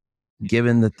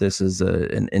 given that this is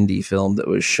an indie film that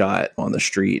was shot on the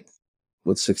street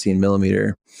with 16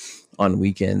 millimeter on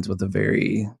weekends with a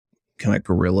very kind of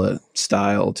guerrilla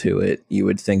style to it, you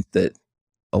would think that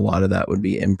a lot of that would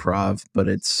be improv, but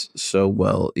it's so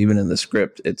well, even in the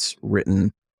script, it's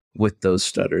written with those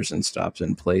stutters and stops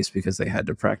in place because they had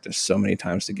to practice so many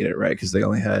times to get it right, because they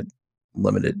only had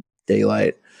limited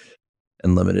daylight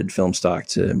and limited film stock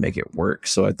to make it work.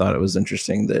 So I thought it was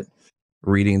interesting that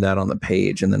reading that on the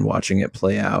page and then watching it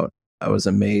play out, I was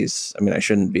amazed. I mean, I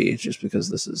shouldn't be, just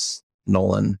because this is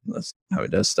Nolan, that's how he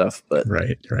does stuff, but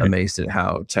right. Amazed at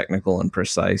how technical and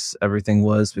precise everything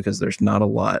was, because there's not a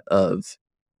lot of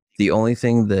The only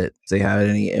thing that they had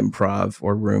any improv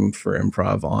or room for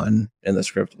improv on in the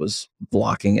script was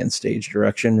blocking and stage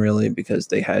direction, really, because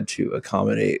they had to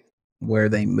accommodate where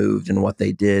they moved and what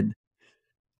they did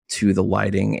to the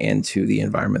lighting and to the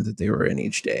environment that they were in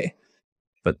each day.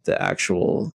 But the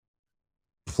actual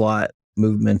plot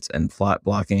movements and plot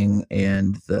blocking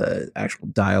and the actual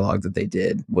dialogue that they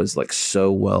did was like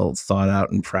so well thought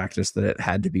out and practiced that it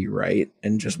had to be right.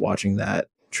 And just watching that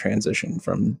transition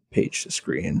from page to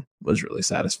screen was really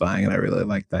satisfying, and I really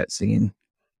liked that scene.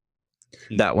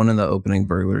 That one and the opening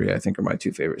burglary, I think, are my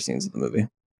two favorite scenes of the movie.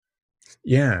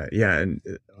 Yeah, and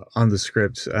on the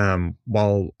script,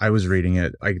 while I was reading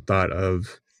it, I thought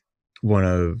of one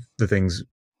of the things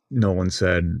Nolan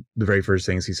said, the very first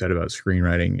things he said about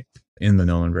screenwriting in the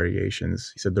Nolan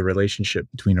Variations. He said the relationship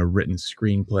between a written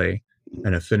screenplay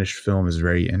and a finished film is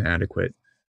very inadequate.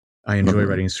 I enjoy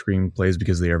writing screenplays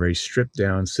because they are very stripped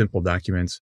down, simple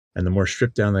documents, and the more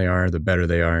stripped down they are, the better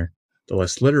they are. The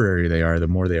less literary they are, the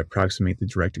more they approximate the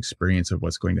direct experience of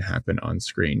what's going to happen on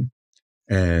screen.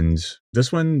 And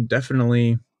this one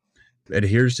definitely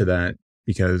adheres to that,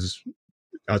 because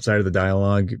outside of the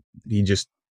dialogue, he just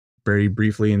very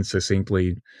briefly and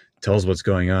succinctly tells what's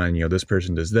going on. You know, this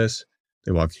person does this,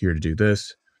 they walk here to do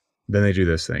this, then they do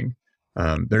this thing.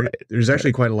 There's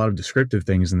actually quite a lot of descriptive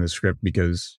things in the script,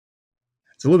 because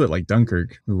it's a little bit like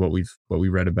Dunkirk, what we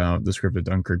read about the script of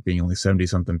Dunkirk being only 70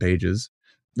 something pages.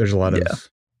 There's a lot of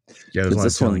there's a lot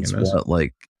of telling in this.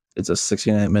 Like, it's a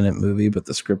 69-minute movie, but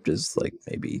the script is like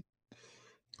maybe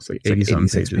it's like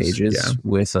 86 pages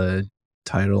with a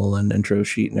title and intro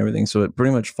sheet and everything. So it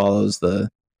pretty much follows the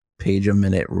page a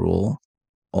minute rule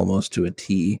almost to a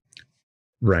T.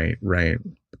 Right.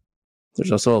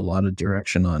 There's also a lot of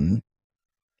direction on.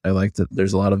 I like that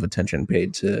there's a lot of attention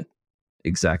paid to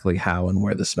exactly how and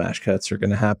where the smash cuts are going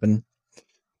to happen.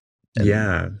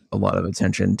 And a lot of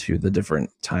attention to the different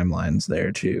timelines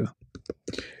there too.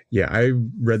 Yeah, I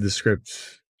read the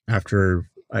script after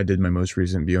I did my most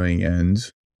recent viewing, and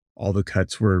all the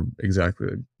cuts were exactly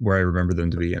where I remember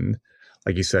them to be. And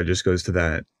like you said, just goes to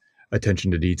that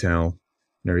attention to detail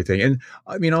and everything. And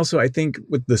I mean, also, I think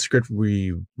with the script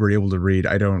we were able to read,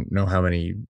 I don't know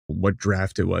what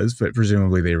draft it was, but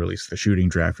presumably they released the shooting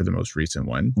draft for the most recent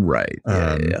one. Right.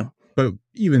 Yeah. But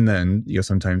even then,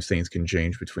 sometimes things can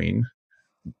change between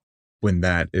when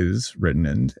that is written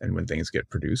and when things get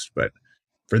produced. But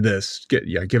for this,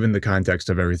 given the context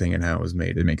of everything and how it was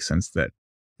made, it makes sense that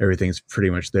everything's pretty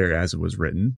much there as it was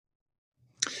written.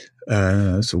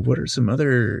 So what are some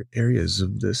other areas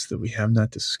of this that we have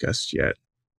not discussed yet?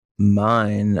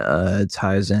 Mine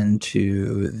ties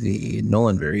into the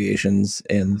Nolan Variations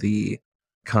and the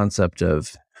concept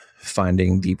of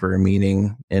finding deeper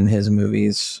meaning in his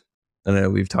movies. I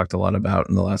know we've talked a lot about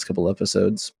in the last couple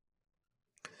episodes,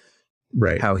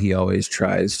 right? How he always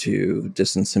tries to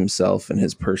distance himself and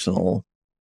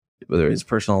whether his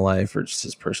personal life or just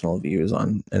his personal views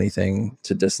on anything,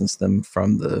 to distance them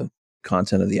from the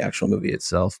content of the actual movie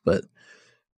itself. But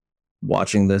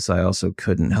watching this, I also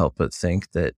couldn't help but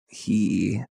think that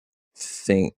I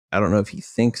don't know if he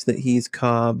thinks that he's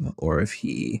Cobb, or if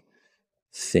he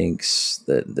thinks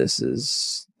that this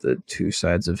is the two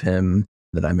sides of him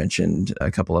that I mentioned a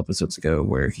couple episodes ago,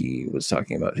 where he was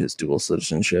talking about his dual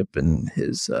citizenship and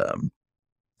his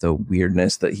the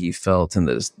weirdness that he felt and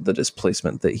the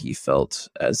displacement that he felt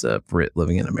as a Brit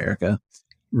living in America.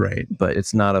 Right. But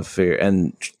it's not a fair,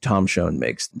 and Tom Schoen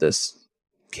makes this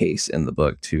case in the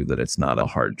book too, that it's not a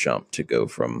hard jump to go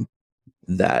from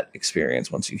that experience,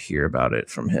 once you hear about it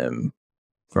from him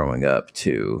growing up,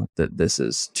 to that this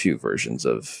is two versions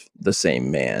of the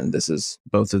same man.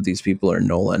 Both of these people are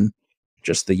Nolan,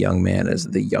 just the young man is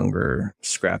the younger,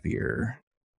 scrappier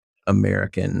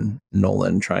American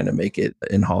Nolan trying to make it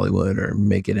in Hollywood or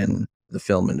make it in the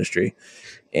film industry,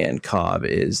 and Cobb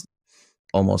is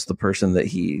almost the person that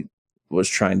he was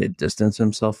trying to distance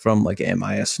himself from. Like, am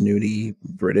I a snooty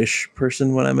British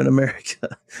person when I'm in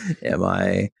America? Am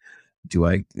I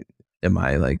like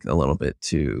a little bit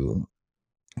too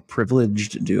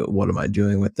privileged? What am I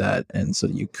doing with that? And so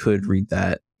you could read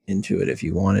that into it if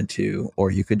you wanted to,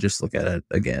 or you could just look at it,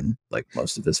 again, like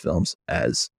most of his films,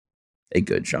 as a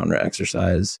good genre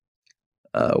exercise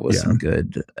with some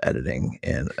good editing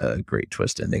and a great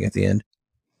twist ending at the end.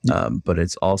 But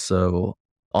it's also,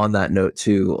 on that note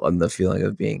too, on the feeling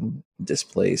of being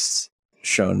displaced,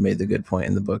 Schoen made the good point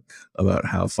in the book about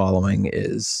how following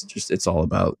is just, it's all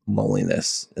about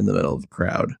loneliness in the middle of a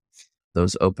crowd.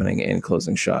 Those opening and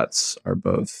closing shots are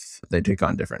both, they take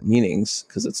on different meanings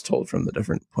because it's told from the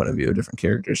different point of view of different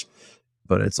characters,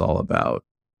 but it's all about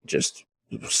just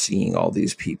seeing all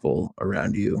these people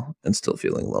around you and still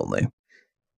feeling lonely.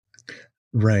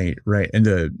 Right, right. And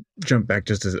to jump back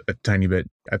just a tiny bit,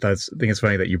 I think it's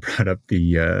funny that you brought up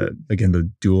the again the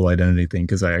dual identity thing,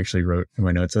 because I actually wrote in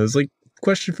my notes, I was like,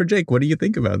 question for Jake, what do you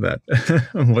think about that?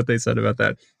 What they said about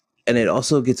that. And it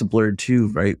also gets blurred too,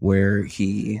 right? Where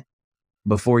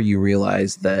before you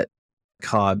realize that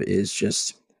Cobb is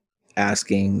just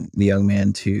asking the young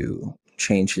man to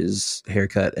change his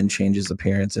haircut and change his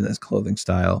appearance and his clothing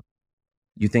style,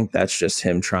 you think that's just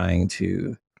him trying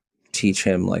to teach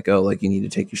him, like, oh, like, you need to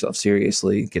take yourself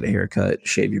seriously, get a haircut,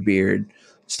 shave your beard,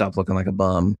 stop looking like a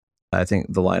bum. I think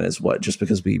the line is, what, just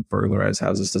because we burglarize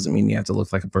houses doesn't mean you have to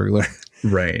look like a burglar.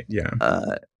 Right, yeah.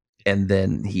 And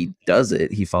then he does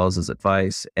it. He follows his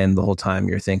advice. And the whole time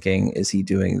you're thinking, is he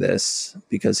doing this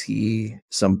because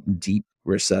some deep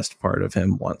recessed part of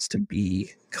him wants to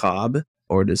be Cobb?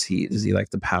 Or does he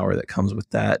like the power that comes with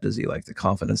that? Does he like the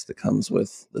confidence that comes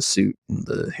with the suit and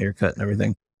the haircut and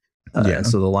everything? Yeah. And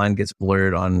so the line gets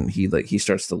blurred on, he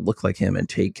starts to look like him and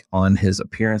take on his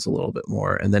appearance a little bit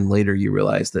more. And then later you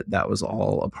realize that was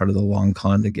all a part of the long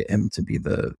con to get him to be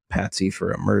the patsy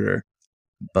for a murder.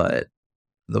 But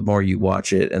the more you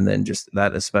watch it, and then just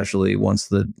that, especially once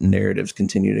the narratives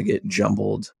continue to get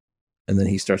jumbled, and then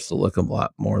he starts to look a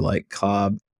lot more like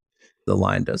Cobb, the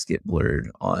line does get blurred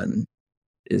on,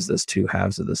 is this two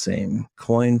halves of the same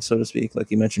coin, so to speak, like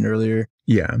you mentioned earlier?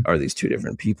 Yeah. Are these two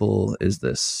different people? Is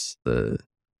this the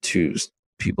two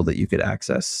people that you could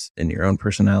access in your own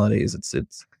personalities?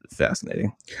 It's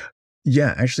fascinating.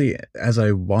 Yeah, actually, as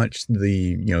I watched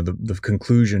the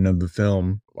conclusion of the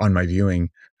film on my viewing,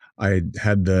 I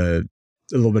had a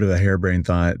little bit of a harebrained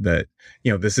thought that,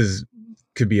 this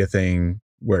could be a thing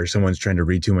where someone's trying to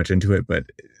read too much into it, but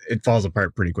it falls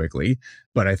apart pretty quickly.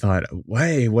 But I thought,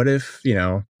 hey, what if,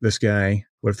 this guy,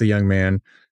 what if the young man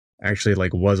actually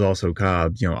like was also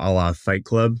Cobb, a la Fight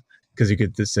Club? Because you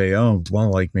could just say, oh, well,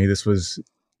 like maybe this was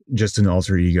just an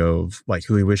alter ego of like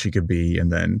who he wished he could be.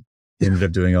 And then he ended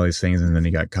up doing all these things, and then he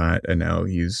got caught, and now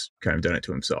he's kind of done it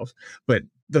to himself. But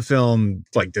the film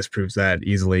like disproves that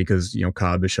easily, because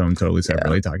Cobb is shown totally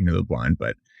separately talking to the blonde.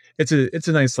 But it's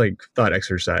a nice like thought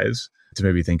exercise to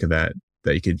maybe think of that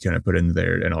you could kind of put in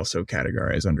there, and also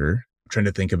categorize under trying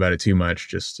to think about it too much,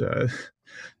 just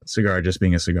cigar just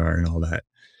being a cigar and all that.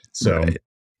 So right.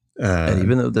 And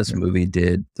even though this movie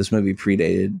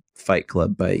predated Fight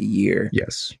Club by a year,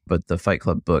 yes, but the Fight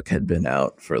Club book had been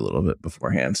out for a little bit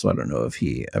beforehand, so I don't know if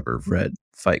he ever read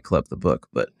Fight Club the book.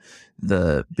 But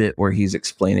the bit where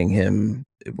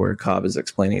where Cobb is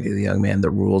explaining to the young man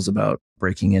the rules about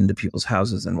breaking into people's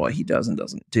houses and what he does and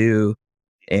doesn't do,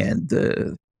 and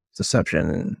the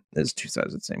deception is two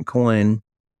sides of the same coin,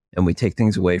 and we take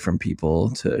things away from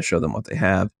people to show them what they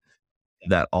have.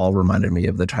 That all reminded me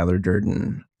of the Tyler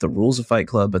Durden, the rules of Fight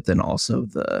Club, but then also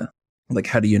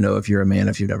how do you know if you're a man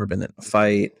if you've never been in a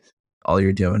fight? All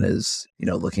you're doing is,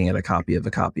 looking at a copy of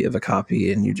a copy of a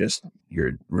copy, and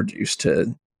you're reduced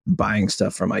to buying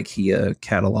stuff from IKEA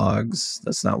catalogs.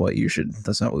 That's not what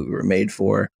we were made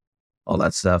for. All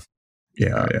that stuff.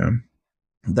 Yeah.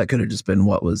 That could have just been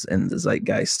what was in the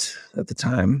zeitgeist at the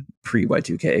time, pre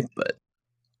Y2K, but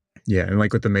yeah. And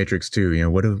like with the Matrix too,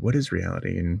 what is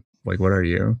reality, and like, what are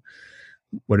you?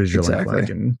 What is your life like?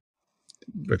 And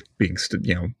with being,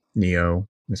 Neo,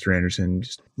 Mr. Anderson,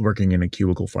 just working in a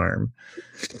cubicle farm,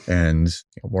 and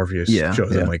Morpheus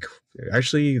shows him like,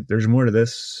 actually, there's more to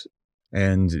this,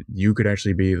 and you could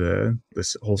actually be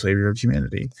this whole savior of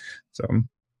humanity. So,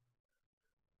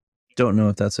 don't know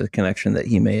if that's a connection that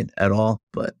he made at all,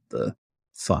 but the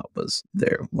thought was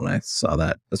there when I saw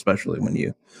that, especially when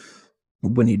you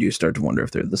do start to wonder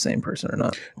if they're the same person or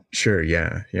not. Sure.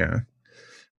 Yeah.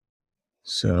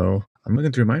 So I'm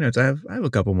looking through my notes. I have a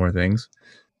couple more things.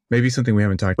 Maybe something we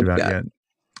haven't talked about yet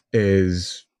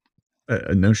is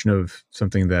a notion of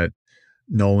something that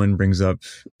Nolan brings up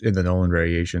in the Nolan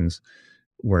Variations,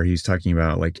 where he's talking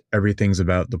about like everything's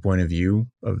about the point of view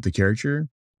of the character.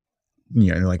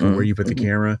 Yeah. And like where you put the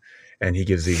camera, and he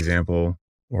gives the example,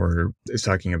 or is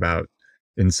talking about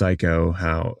in Psycho,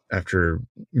 how after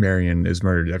Marion is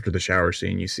murdered, after the shower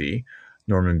scene, you see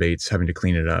Norman Bates having to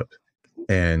clean it up,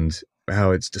 and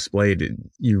how it's displayed.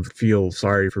 You feel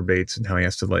sorry for Bates and how he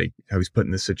has to how he's put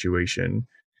in this situation,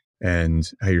 and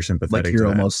how you're sympathetic. Like you're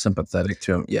almost sympathetic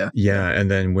to him. Yeah. Yeah. And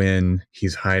then when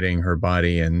he's hiding her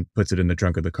body and puts it in the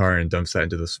trunk of the car and dumps that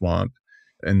into the swamp.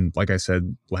 And like I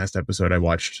said, last episode, I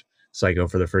watched Psycho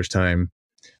for the first time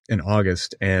in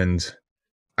August, and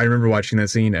I remember watching that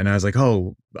scene, and I was like,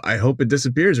 oh, I hope it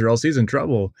disappears or else he's in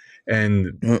trouble.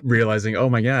 And realizing, oh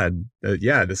my God,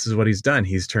 this is what he's done.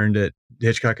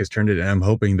 Hitchcock has turned it, and I'm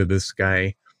hoping that this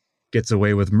guy gets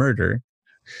away with murder.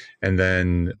 And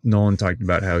then Nolan talked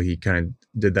about how he kind of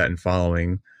did that in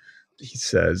Following. He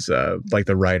says, like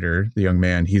the writer, the young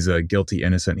man, he's a guilty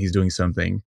innocent. He's doing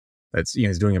something that's,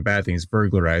 he's doing a bad thing. He's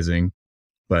burglarizing,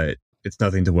 but it's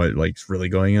nothing to what like is really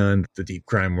going on, the deep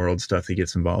crime world stuff he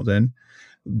gets involved in.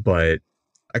 But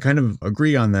I kind of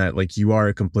agree on that. Like, you are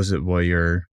a complicit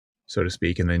voyeur, so to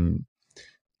speak. And then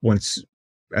once,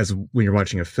 as when you're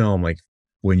watching a film, like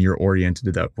when you're oriented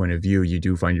to that point of view, you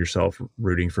do find yourself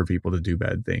rooting for people to do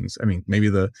bad things. I mean, maybe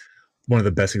one of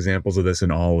the best examples of this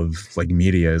in all of like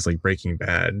media is like Breaking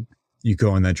Bad. You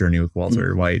go on that journey with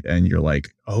Walter White and you're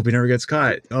like, I hope he never gets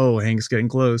caught. Oh, Hank's getting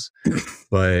close.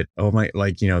 But like,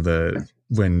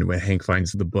 when Hank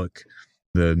finds the book,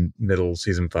 the middle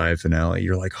season 5 finale,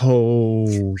 you're like,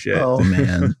 oh shit. Oh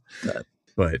man.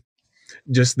 But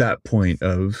just that point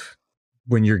of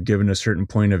when you're given a certain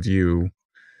point of view,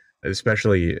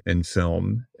 especially in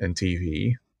film and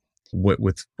TV,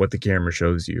 with what the camera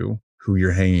shows you, who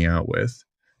you're hanging out with,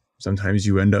 sometimes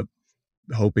you end up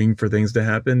hoping for things to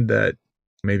happen that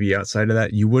maybe outside of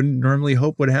that you wouldn't normally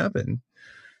hope would happen.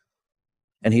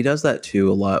 And he does that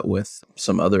too a lot with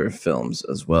some other films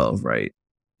as well, right?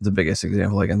 The biggest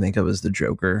example I can think of is The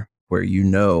Joker, where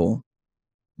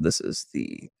this is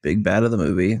the big bad of the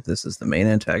movie. This is the main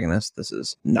antagonist. This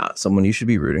is not someone you should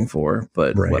be rooting for,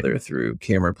 but Right. whether through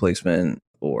camera placement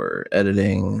or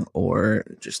editing or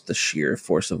just the sheer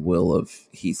force of will of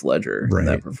Heath Ledger in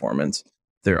that Right. performance,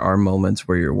 there are moments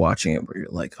where you're watching it where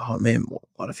you're like, oh man,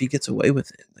 what if he gets away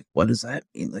with it? Like, what does that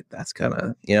mean? Like, that's kind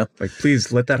of, Like,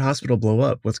 please let that hospital blow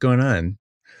up. What's going on?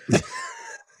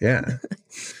 Yeah.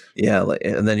 Yeah, like,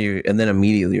 and then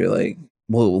immediately you're like,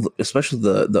 well, especially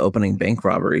the opening bank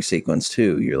robbery sequence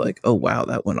too. You're like, oh wow,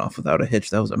 that went off without a hitch.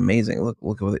 That was amazing.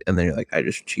 Look at it. And then you're like, I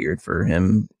just cheered for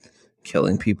him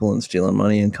killing people and stealing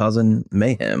money and causing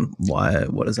mayhem. Why?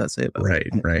 What does that say about it?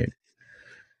 Right.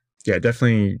 Yeah,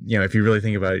 definitely. If you really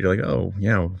think about it, you're like, oh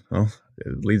yeah, well,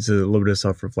 it leads to a little bit of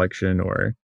self-reflection,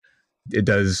 or it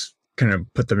does kind of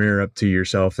put the mirror up to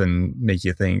yourself and make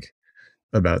you think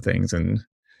about things. And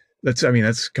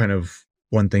that's kind of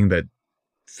one thing that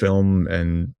film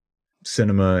and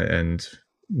cinema and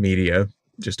media,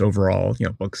 just overall,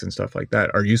 books and stuff like that,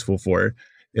 are useful for.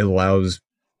 It allows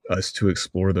us to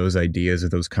explore those ideas or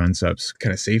those concepts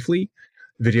kind of safely.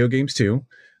 Video games too,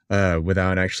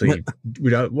 without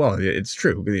it's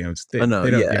true. They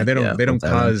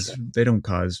don't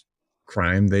cause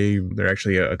crime. They're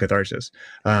actually a catharsis.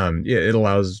 It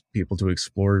allows people to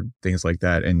explore things like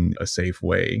that in a safe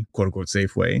way, quote unquote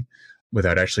safe way,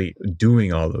 without actually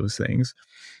doing all those things.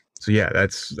 So yeah,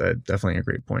 that's definitely a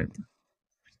great point.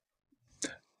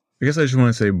 I guess I just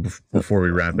want to say before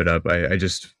we wrap it up, I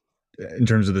just, in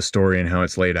terms of the story and how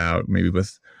it's laid out, maybe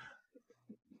with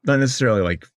not necessarily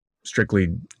like strictly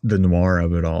the noir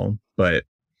of it all, but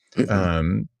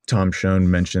Tom Schoen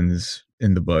mentions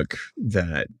in the book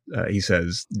that he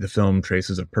says the film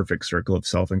traces a perfect circle of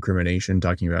self-incrimination,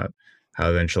 talking about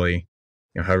how eventually,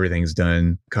 how everything's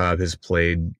done. Cobb has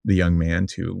played the young man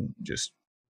to just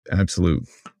absolute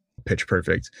pitch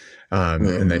perfect,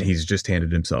 and that he's just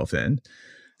handed himself in.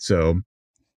 So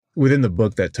within the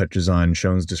book, that touches on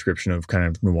Schoen's description of kind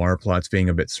of noir plots being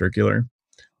a bit circular,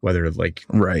 whether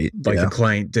the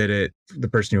client did it, the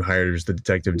person who hires the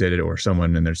detective did it, or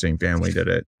someone in their same family did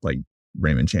it, like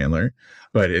Raymond Chandler.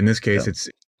 But in this case,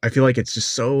 I feel like it's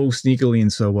just so sneakily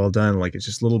and so well done. Like, it's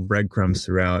just little breadcrumbs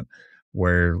throughout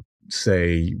where,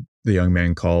 say, the young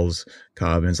man calls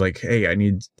Cobb and is like, hey, I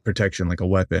need protection, like a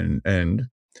weapon. And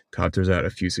Cobb throws out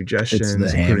a few suggestions,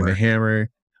 including the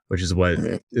hammer, which is what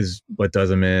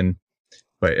does him in.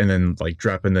 And then like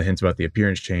dropping the hints about the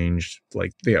appearance change,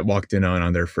 like they got walked in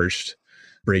on their first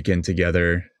break-in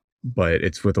together, but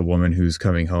it's with a woman who's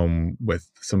coming home with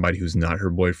somebody who's not her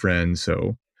boyfriend,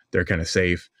 so they're kind of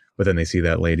safe. But then they see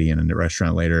that lady in a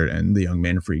restaurant later, and the young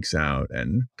man freaks out,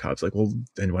 and Cobb's like, well,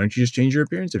 then why don't you just change your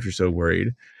appearance if you're so worried?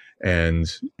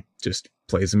 And just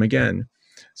plays him again.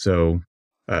 So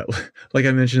like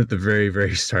I mentioned at the very,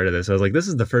 very start of this, I was like, this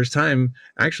is the first time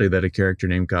actually that a character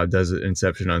named Cobb does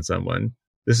Inception on someone.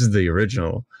 This is the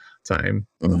original time.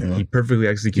 He perfectly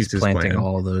executes his planting plan.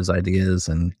 all those ideas,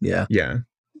 and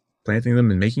planting them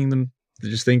and making them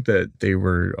just think that they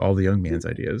were all the young man's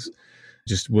ideas,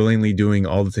 just willingly doing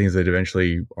all the things that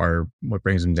eventually are what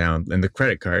brings him down. And the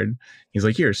credit card, he's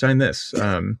like, here, sign this.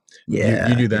 You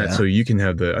do that so you can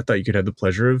have I thought you could have the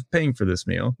pleasure of paying for this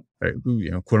meal, right?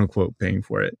 Quote unquote paying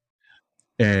for it.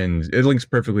 And it links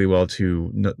perfectly well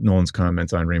to Nolan's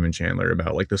comments on Raymond Chandler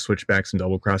about like the switchbacks and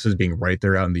double crosses being right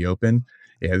there out in the open.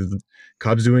 Yeah,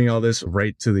 Cobb's doing all this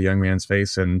right to the young man's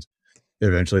face, and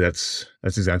eventually that's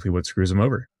exactly what screws him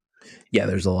over. Yeah,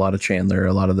 there's a lot of Chandler,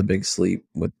 a lot of the Big Sleep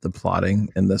with the plotting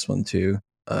in this one too.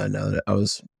 Now that I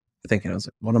was thinking, I was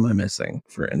like, what am I missing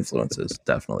for influences?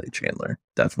 Definitely Chandler,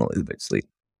 definitely the Big Sleep.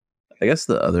 I guess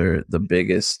the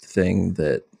biggest thing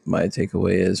that my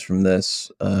takeaway is from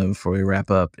this, before we wrap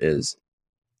up, is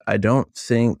I don't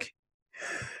think,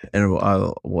 and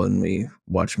when we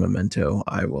watch Memento,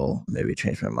 I will maybe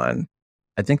change my mind.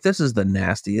 I think this is the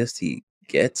nastiest he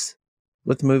gets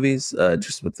with movies,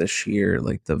 just with the sheer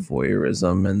like the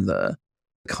voyeurism and the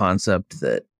concept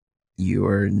that you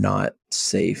are not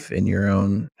safe in your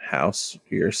own house.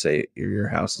 You're safe. Your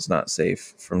house is not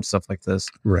safe from stuff like this.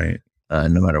 Right.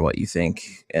 No matter what you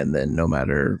think, and then no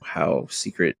matter how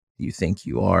secret you think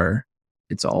you are,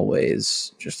 it's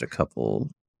always just a couple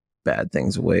bad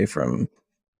things away from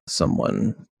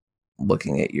someone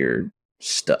looking at your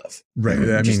stuff. Right.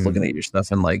 I Just mean, looking at your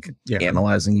stuff and like yeah.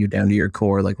 analyzing you down to your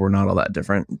core. Like we're not all that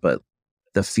different, but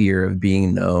the fear of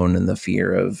being known and the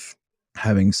fear of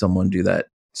having someone do that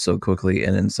so quickly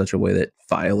and in such a way that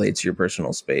violates your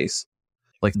personal space.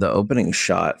 Like the opening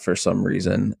shot for some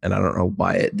reason, and I don't know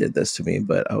why it did this to me,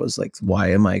 but I was like,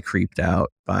 why am I creeped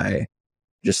out by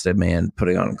just a man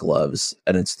putting on gloves?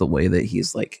 And it's the way that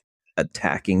he's like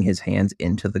attacking his hands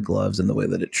into the gloves and the way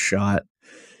that it's shot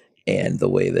and the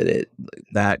way that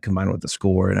that combined with the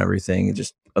score and everything, it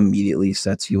just immediately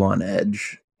sets you on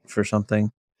edge for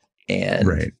something. And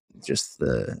Right. just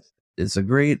it's a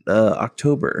great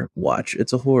October watch.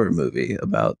 It's a horror movie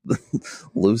about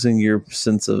losing your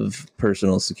sense of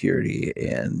personal security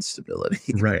and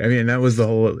stability. Right. I mean, that was the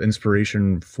whole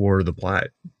inspiration for the plot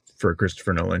for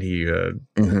Christopher Nolan. He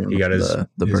got his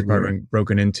apartment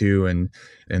broken into, and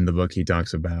in the book he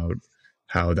talks about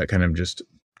how that kind of just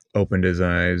opened his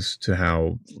eyes to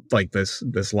how like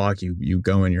this lock, you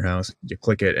go in your house, you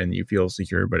click it and you feel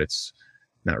secure, but it's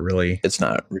not really. It's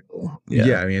not real.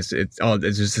 Yeah, I mean, it's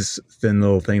just this thin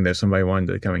little thing that somebody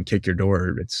wanted to come and kick your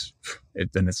door.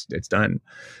 Then it's done.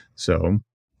 So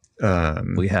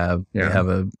we have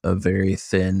a very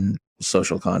thin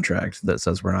social contract that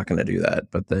says we're not going to do that.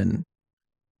 But then,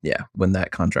 when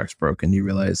that contract's broken, you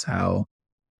realize how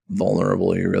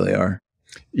vulnerable you really are.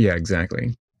 Yeah,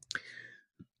 exactly.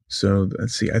 So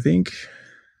let's see. I think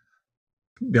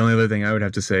the only other thing I would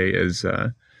have to say is,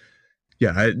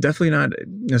 definitely not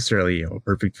necessarily a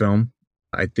perfect film.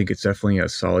 I think it's definitely a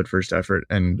solid first effort,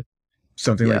 and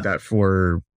something like that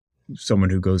for someone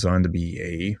who goes on to be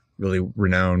a really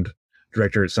renowned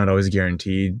director, it's not always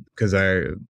guaranteed. Because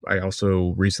I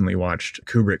also recently watched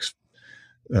Kubrick's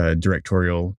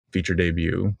directorial feature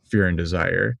debut, Fear and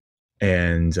Desire,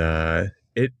 and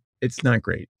it's not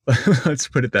great. Let's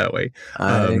put it that way.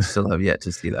 I still have yet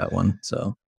to see that one.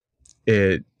 So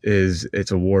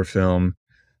it's a war film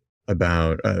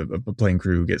about a plane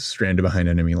crew gets stranded behind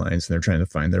enemy lines, and they're trying to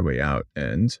find their way out,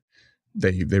 and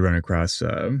they run across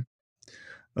a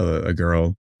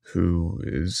girl who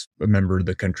is a member of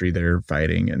the country they're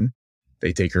fighting, and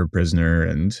they take her prisoner,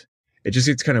 and it just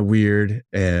gets kind of weird,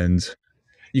 and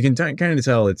you can kind of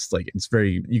tell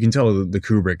you can tell the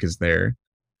Kubrick is there,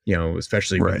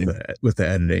 especially with the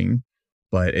editing,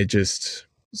 but it just,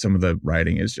 some of the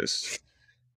writing is just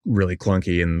really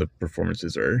clunky and the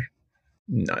performances are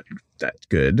not that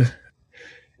good.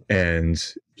 And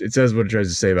it says what it tries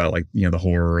to say about the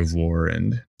horror of war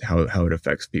and how it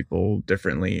affects people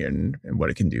differently and what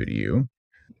it can do to you.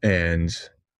 And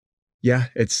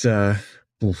it's a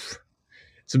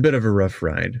bit of a rough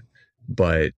ride,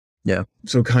 but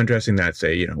so contrasting that,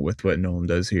 say, with what Nolan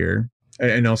does here,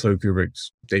 and also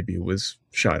Kubrick's debut was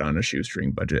shot on a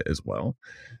shoestring budget as well.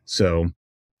 So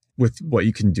with what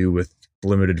you can do with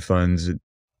limited funds,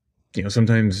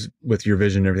 sometimes with your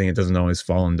vision and everything, it doesn't always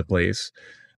fall into place.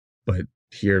 But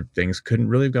here, things couldn't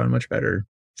really have gone much better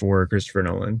for Christopher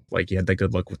Nolan. Like, he had that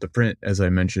good luck with the print, as I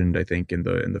mentioned, I think in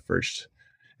the first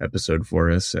episode for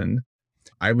us. And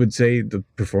I would say the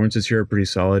performances here are pretty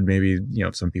solid. Maybe,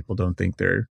 some people don't think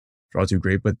they're all too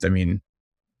great, but I mean,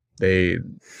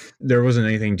 there wasn't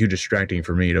anything too distracting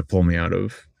for me to pull me out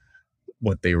of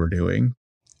what they were doing.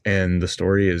 And the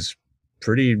story is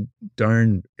pretty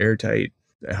darn airtight,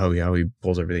 how he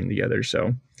pulls everything together.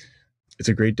 So it's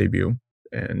a great debut,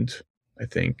 and I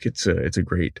think it's a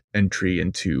great entry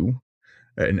into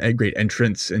a great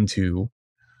entrance into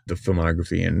the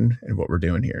filmography and what we're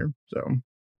doing here. So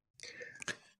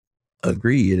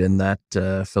agreed. And that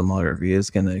filmography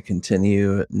is going to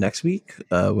continue next week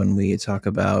when we talk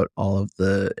about all of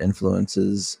the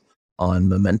influences on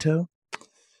Memento.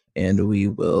 And we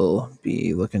will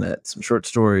be looking at some short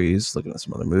stories, looking at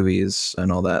some other movies and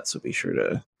all that. So be sure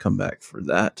to come back for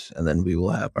that. And then we will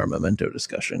have our Memento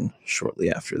discussion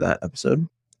shortly after that episode.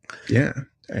 Yeah.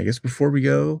 I guess before we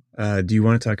go, do you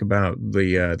want to talk about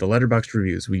the Letterboxd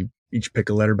reviews? We each pick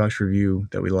a Letterboxd review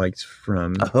that we liked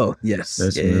from. Oh, yes.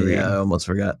 this movie. I almost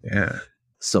forgot. Yeah.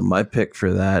 So my pick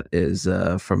for that is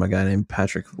from a guy named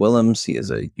Patrick Willems. He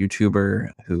is a YouTuber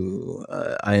who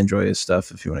I enjoy his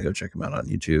stuff. If you want to go check him out on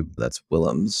YouTube, that's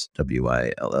Willems,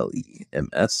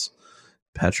 Willems,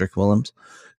 Patrick Willems.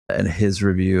 And his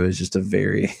review is just a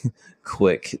very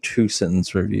quick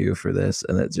 2-sentence review for this.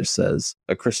 And it just says,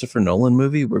 a Christopher Nolan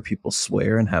movie where people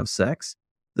swear and have sex?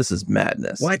 This is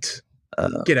madness. What?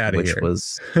 Get out of here. Which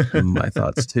was my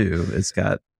thoughts too. It's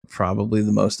got probably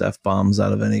the most F-bombs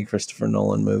out of any Christopher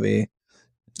Nolan movie.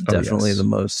 Definitely yes. the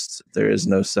most. There is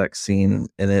no sex scene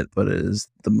in it, but it is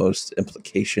the most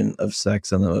implication of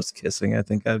sex and the most kissing I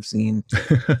think I've seen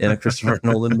in a Christopher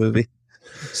Nolan movie.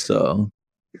 So,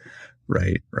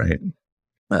 right.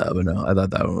 But no, I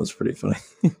thought that one was pretty funny.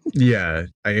 Yeah,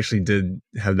 I actually did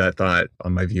have that thought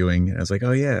on my viewing, and I was like,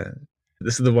 "Oh yeah,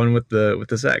 this is the one with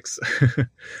the sex,"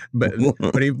 but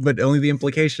only the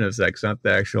implication of sex, not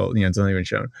the actual. It's not even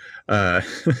shown. My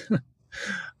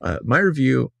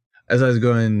review, as I was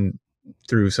going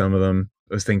through some of them,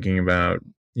 I was thinking about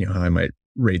how I might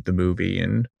rate the movie,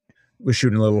 and was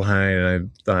shooting a little high, and I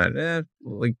thought,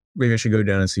 like maybe I should go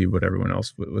down and see what everyone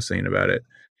else was saying about it,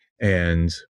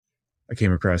 and I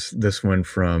came across this one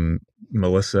from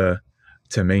Melissa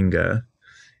Temenga,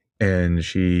 and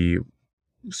she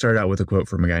started out with a quote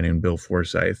from a guy named Bill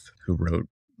Forsyth, who wrote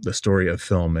The Story of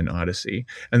Film and Odyssey.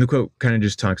 And the quote kind of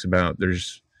just talks about it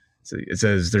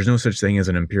says, there's no such thing as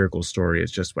an empirical story. It's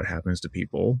just what happens to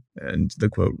people. And the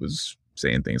quote was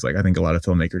saying things like, I think a lot of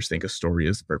filmmakers think a story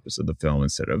is the purpose of the film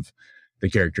instead of the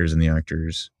characters and the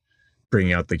actors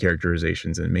bringing out the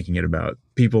characterizations and making it about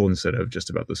people instead of just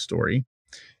about the story.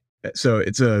 So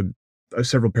it's a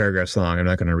several paragraphs long. I'm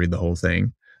not going to read the whole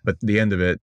thing, but the end of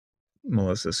it,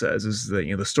 Melissa says, is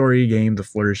that the story game, the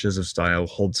flourishes of style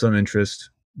hold some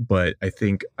interest, but I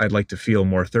think I'd like to feel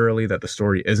more thoroughly that the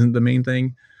story isn't the main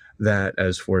thing. That,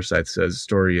 as Forsyth says,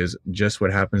 story is just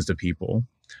what happens to people,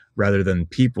 rather than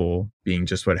people being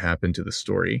just what happened to the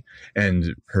story.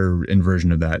 And her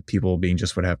inversion of that, people being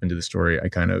just what happened to the story, I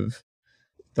kind of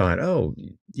thought, oh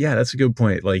yeah, that's a good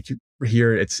point. Like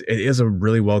here, it is a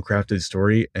really well crafted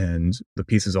story, and the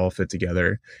pieces all fit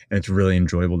together, and it's really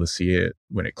enjoyable to see it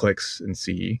when it clicks and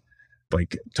see,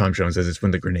 like Tom Jones says, it's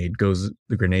when the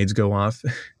grenades go off.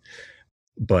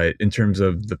 But in terms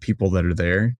of the people that are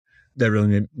there, that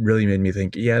really made me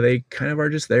think, yeah, they kind of are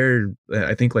just there.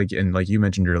 I think like you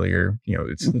mentioned earlier,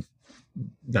 it's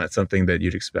not something that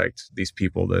you'd expect these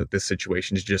people, this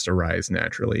situation to just arise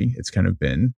naturally. It's kind of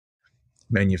been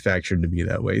manufactured to be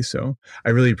that way. So I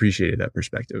really appreciated that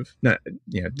perspective.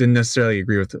 Didn't necessarily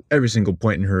agree with every single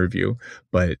point in her review,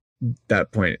 but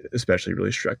that point especially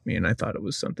really struck me, and I thought it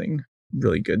was something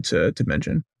really good to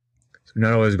mention. So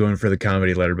not always going for the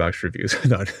comedy Letterboxd reviews, I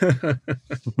thought.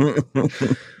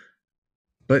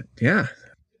 But yeah,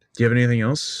 do you have anything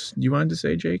else you wanted to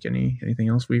say, Jake? Anything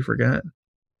else we forgot?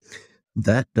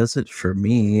 That does it for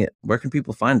me. Where can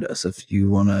people find us if you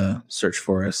want to search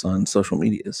for us on social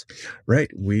medias? Right.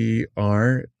 We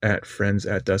are at Friends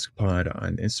at Dusk Pod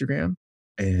on Instagram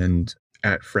and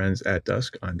at Friends at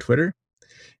Dusk on Twitter.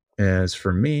 As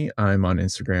for me, I'm on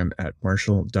Instagram at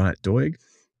Marshall.Doig,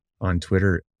 on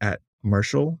Twitter at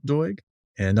Marshall.Doig,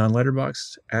 and on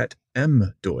Letterboxd at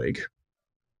M.Doig.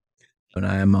 And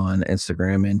I am on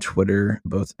Instagram and Twitter,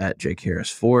 both at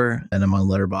JakeHarris4, and I'm on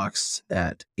Letterboxd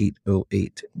at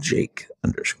 808Jake_.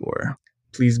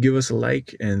 Please give us a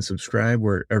like and subscribe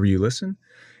wherever you listen.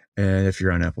 And if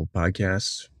you're on Apple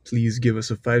Podcasts, please give us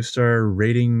a 5-star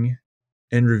rating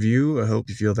and review. I hope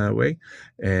you feel that way.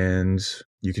 And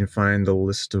you can find the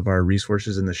list of our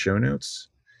resources in the show notes.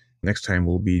 Next time,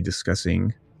 we'll be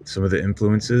discussing some of the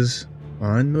influences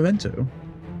on Memento.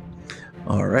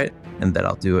 All right. And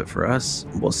that'll do it for us.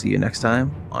 We'll see you next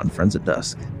time on Friends at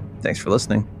Dusk. Thanks for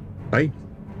listening. Bye.